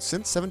 3.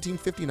 Since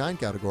 1759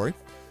 category.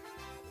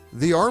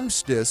 The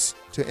armistice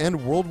to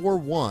end World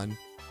War I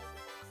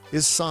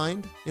is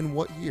signed in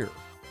what year?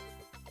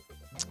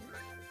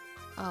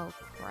 Oh,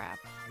 crap.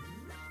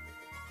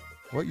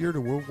 What year did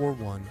World War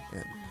I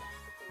end?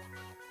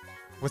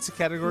 What's the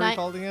category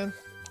called again?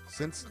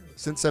 Since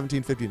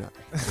 1759.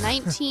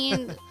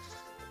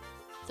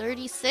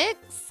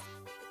 1936?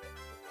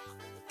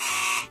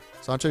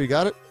 Sancho, you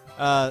got it?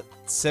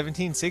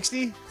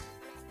 1760?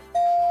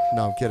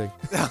 No, I'm kidding.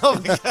 Oh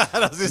my God,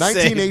 I was just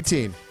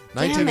 1918. Damn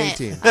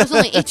 1918. it. I was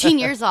only 18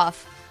 years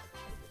off.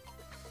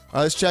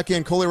 Let's check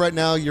in. Coley, right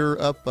now,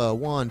 you're up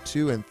 1,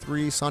 2, and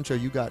 3. Sancho,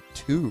 you got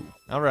 2.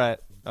 All right.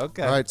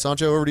 Okay. All right,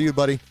 Sancho, over to you,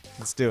 buddy.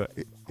 Let's do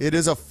it. It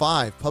is a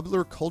 5.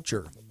 Popular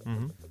culture.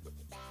 Mm-hmm.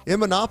 In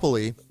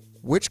Monopoly,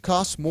 which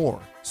costs more,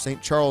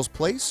 St. Charles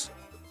Place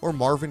or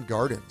Marvin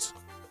Gardens?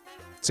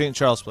 St.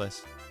 Charles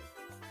Place.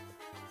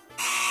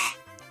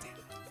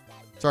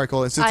 Sorry,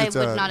 Coley. Since I it's,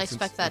 would not since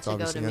expect that it's to go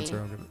obvious to the me. answer,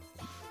 I'm gonna,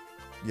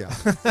 yeah.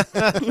 If it's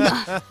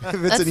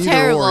That's an either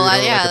terrible. or, you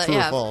know, Yeah, like a true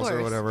yeah, or of false or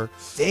course. whatever.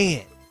 Dang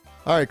it.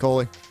 All right,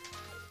 Coley.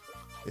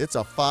 It's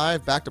a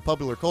 5. Back to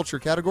popular culture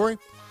category.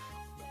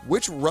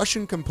 Which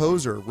Russian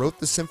composer wrote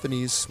the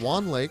symphonies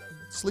Swan Lake,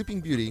 Sleeping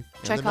Beauty, and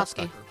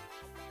Tchaikovsky. The Nutcracker?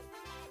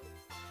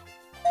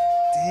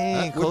 Dang,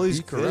 That would Coley's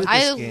be good correct. at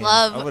this game.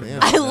 I wouldn't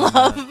have I known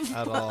that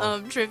at all.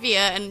 love trivia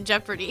and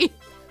Jeopardy.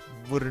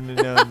 Wouldn't have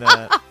known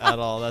that at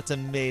all. That's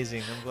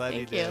amazing. I'm glad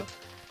Thank you did. you.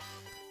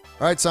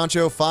 All right,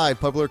 Sancho, 5.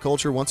 Popular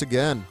culture once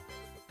again.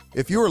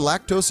 If you are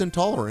lactose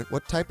intolerant,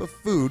 what type of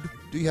food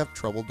do you have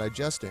trouble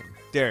digesting?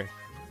 Dairy.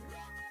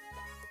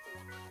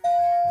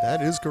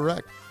 That is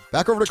correct.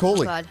 Back over to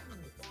Coley. Oh, God.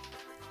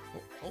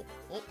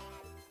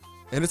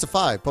 And it's a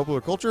 5.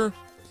 Popular culture.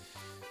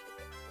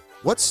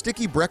 What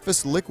sticky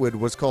breakfast liquid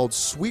was called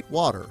sweet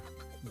water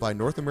by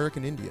North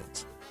American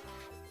Indians?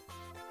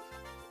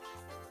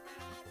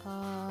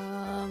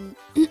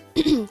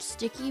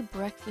 Sticky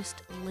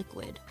breakfast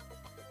liquid.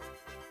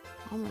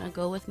 I'm going to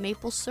go with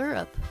maple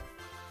syrup.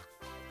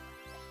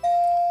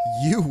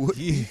 You would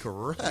be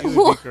correct. You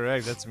would be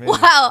correct. That's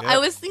amazing. Wow. Yep. I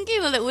was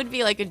thinking that it would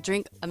be like a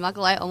drink, I'm not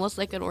going to lie, almost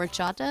like an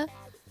horchata.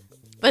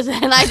 But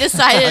then I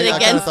decided I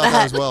against thought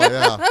that as well,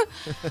 yeah.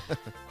 yeah.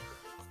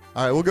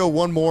 All right, we'll go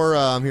one more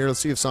here. Let's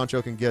see if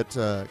Sancho can get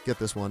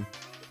this one.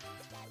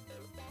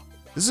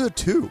 This is a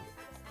 2.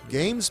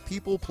 Games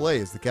people play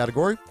is the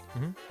category.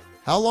 Mm-hmm.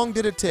 How long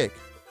did it take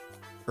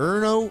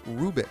Erno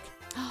Rubik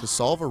to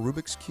solve a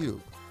Rubik's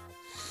Cube?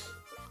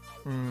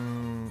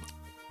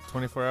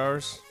 24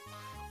 hours.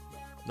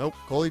 Nope.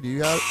 Coley, do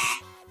you have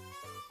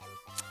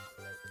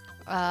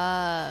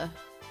it?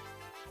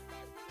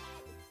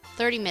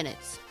 30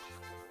 minutes.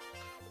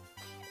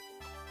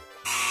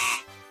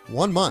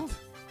 1 month.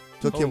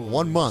 Took him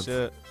 1 month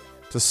shit.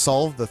 to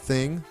solve the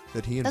thing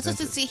that he invented.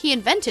 That's just he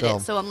invented So-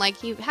 it, so I'm like,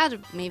 he had to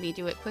maybe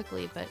do it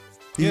quickly, but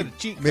He had a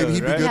cheat maybe code, he'd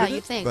be right? good Yeah, at you'd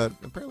it, think. but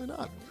apparently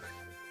not.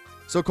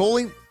 So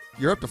Coley,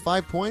 you're up to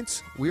 5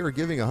 points. We are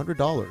giving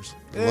 $100.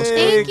 Unless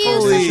thank you so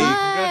Coley. much.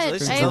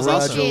 Congratulations. I That's awesome.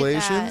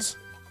 appreciate Congratulations. that.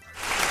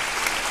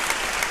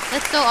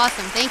 That's so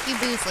awesome. Thank you,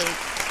 Booze League.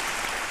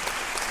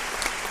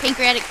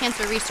 Pancreatic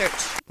Cancer Research.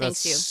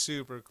 That's Thank you.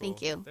 super cool.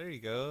 Thank you. There you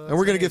go. And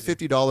we're going to give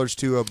That's $50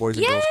 to Boys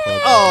and Yay! Girls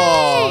Club.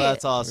 Oh,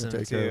 that's awesome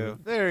take care of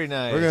too. it. Very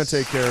nice. We're going to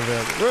take care of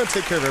it. We're going to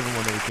take care of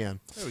everyone that we can.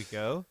 There we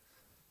go.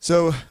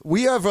 So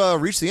we have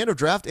reached the end of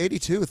Draft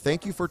 82.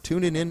 Thank you for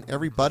tuning in,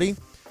 everybody.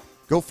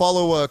 Go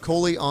follow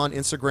Coley on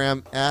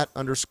Instagram at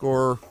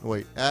ice_cole_beer_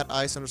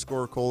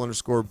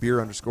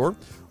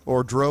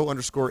 or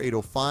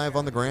dro_805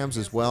 on the grams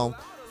as well.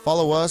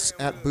 Follow us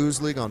at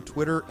Booze League on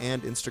Twitter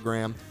and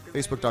Instagram,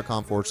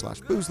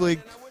 facebook.com/Booze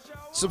League.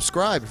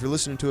 Subscribe if you're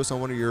listening to us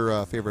on one of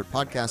your favorite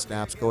podcast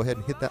apps. Go ahead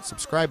and hit that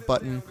subscribe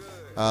button.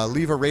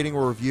 Leave a rating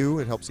or review.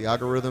 It helps the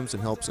algorithms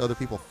and helps other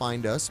people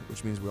find us,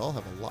 which means we all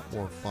have a lot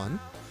more fun.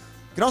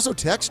 You can also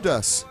text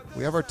us.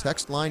 We have our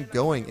text line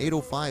going,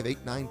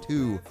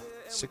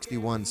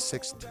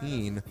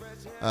 805-892-6116.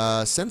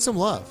 Send some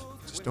love.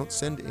 Just don't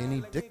send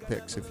any dick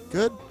pics if you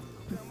could.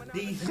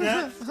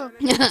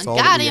 That's all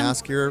that we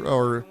ask here.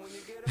 Or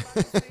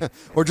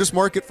or just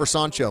mark it for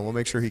Sancho. We'll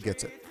make sure he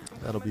gets it.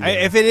 That'll be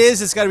If it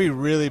is, it's got to be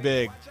really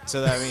big.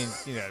 So that, I mean,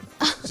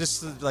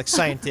 just like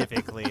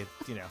scientifically,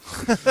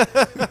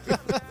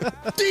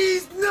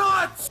 These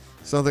nuts!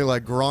 something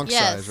like Gronk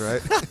Yes. size,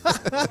 right?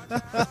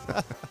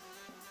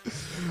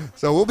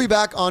 So we'll be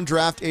back on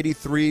Draft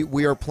 83.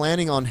 We are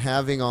planning on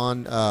having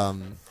on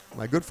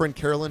my good friend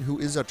Carolyn, who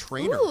is a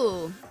trainer.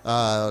 Ooh.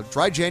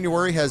 Dry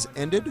January has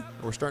ended.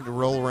 We're starting to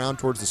roll around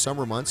towards the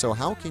summer months. So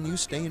how can you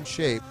stay in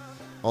shape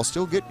while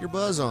still getting your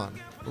buzz on?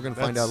 We're going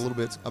to find out a little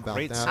bit about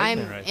great that.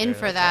 segment. I'm right in there.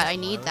 for That's that. awesome.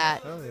 I need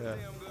that. Oh yeah.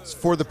 It's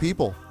for the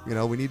people.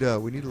 We need to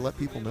let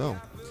people know.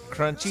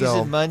 Crunchies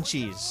So- and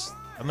munchies.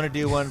 I'm gonna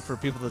do one for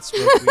people that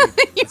smoke weed.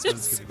 That's what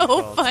it's gonna be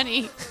So called.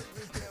 funny.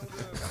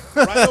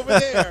 Right over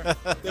there,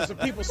 there's some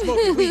people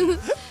smoking weed.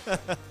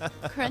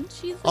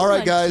 Crunchies. All right,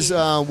 and guys.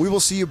 munchies. We will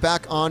see you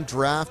back on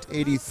Draft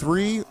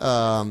 83.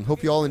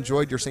 Hope you all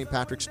enjoyed your St.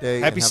 Patrick's Day.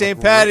 and Happy have a St.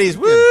 great Patty's.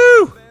 weekend.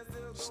 Woo!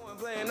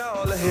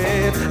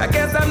 I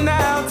guess I'm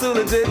now too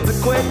legit to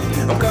quit.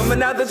 I'm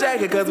coming out the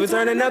jacket cause we're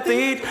turning up the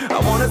heat. I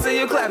wanna see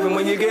you clapping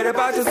when you get up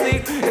out your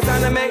seat. It's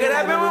time to make it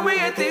happen when we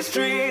hit these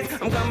streets.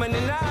 I'm coming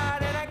in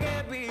hot.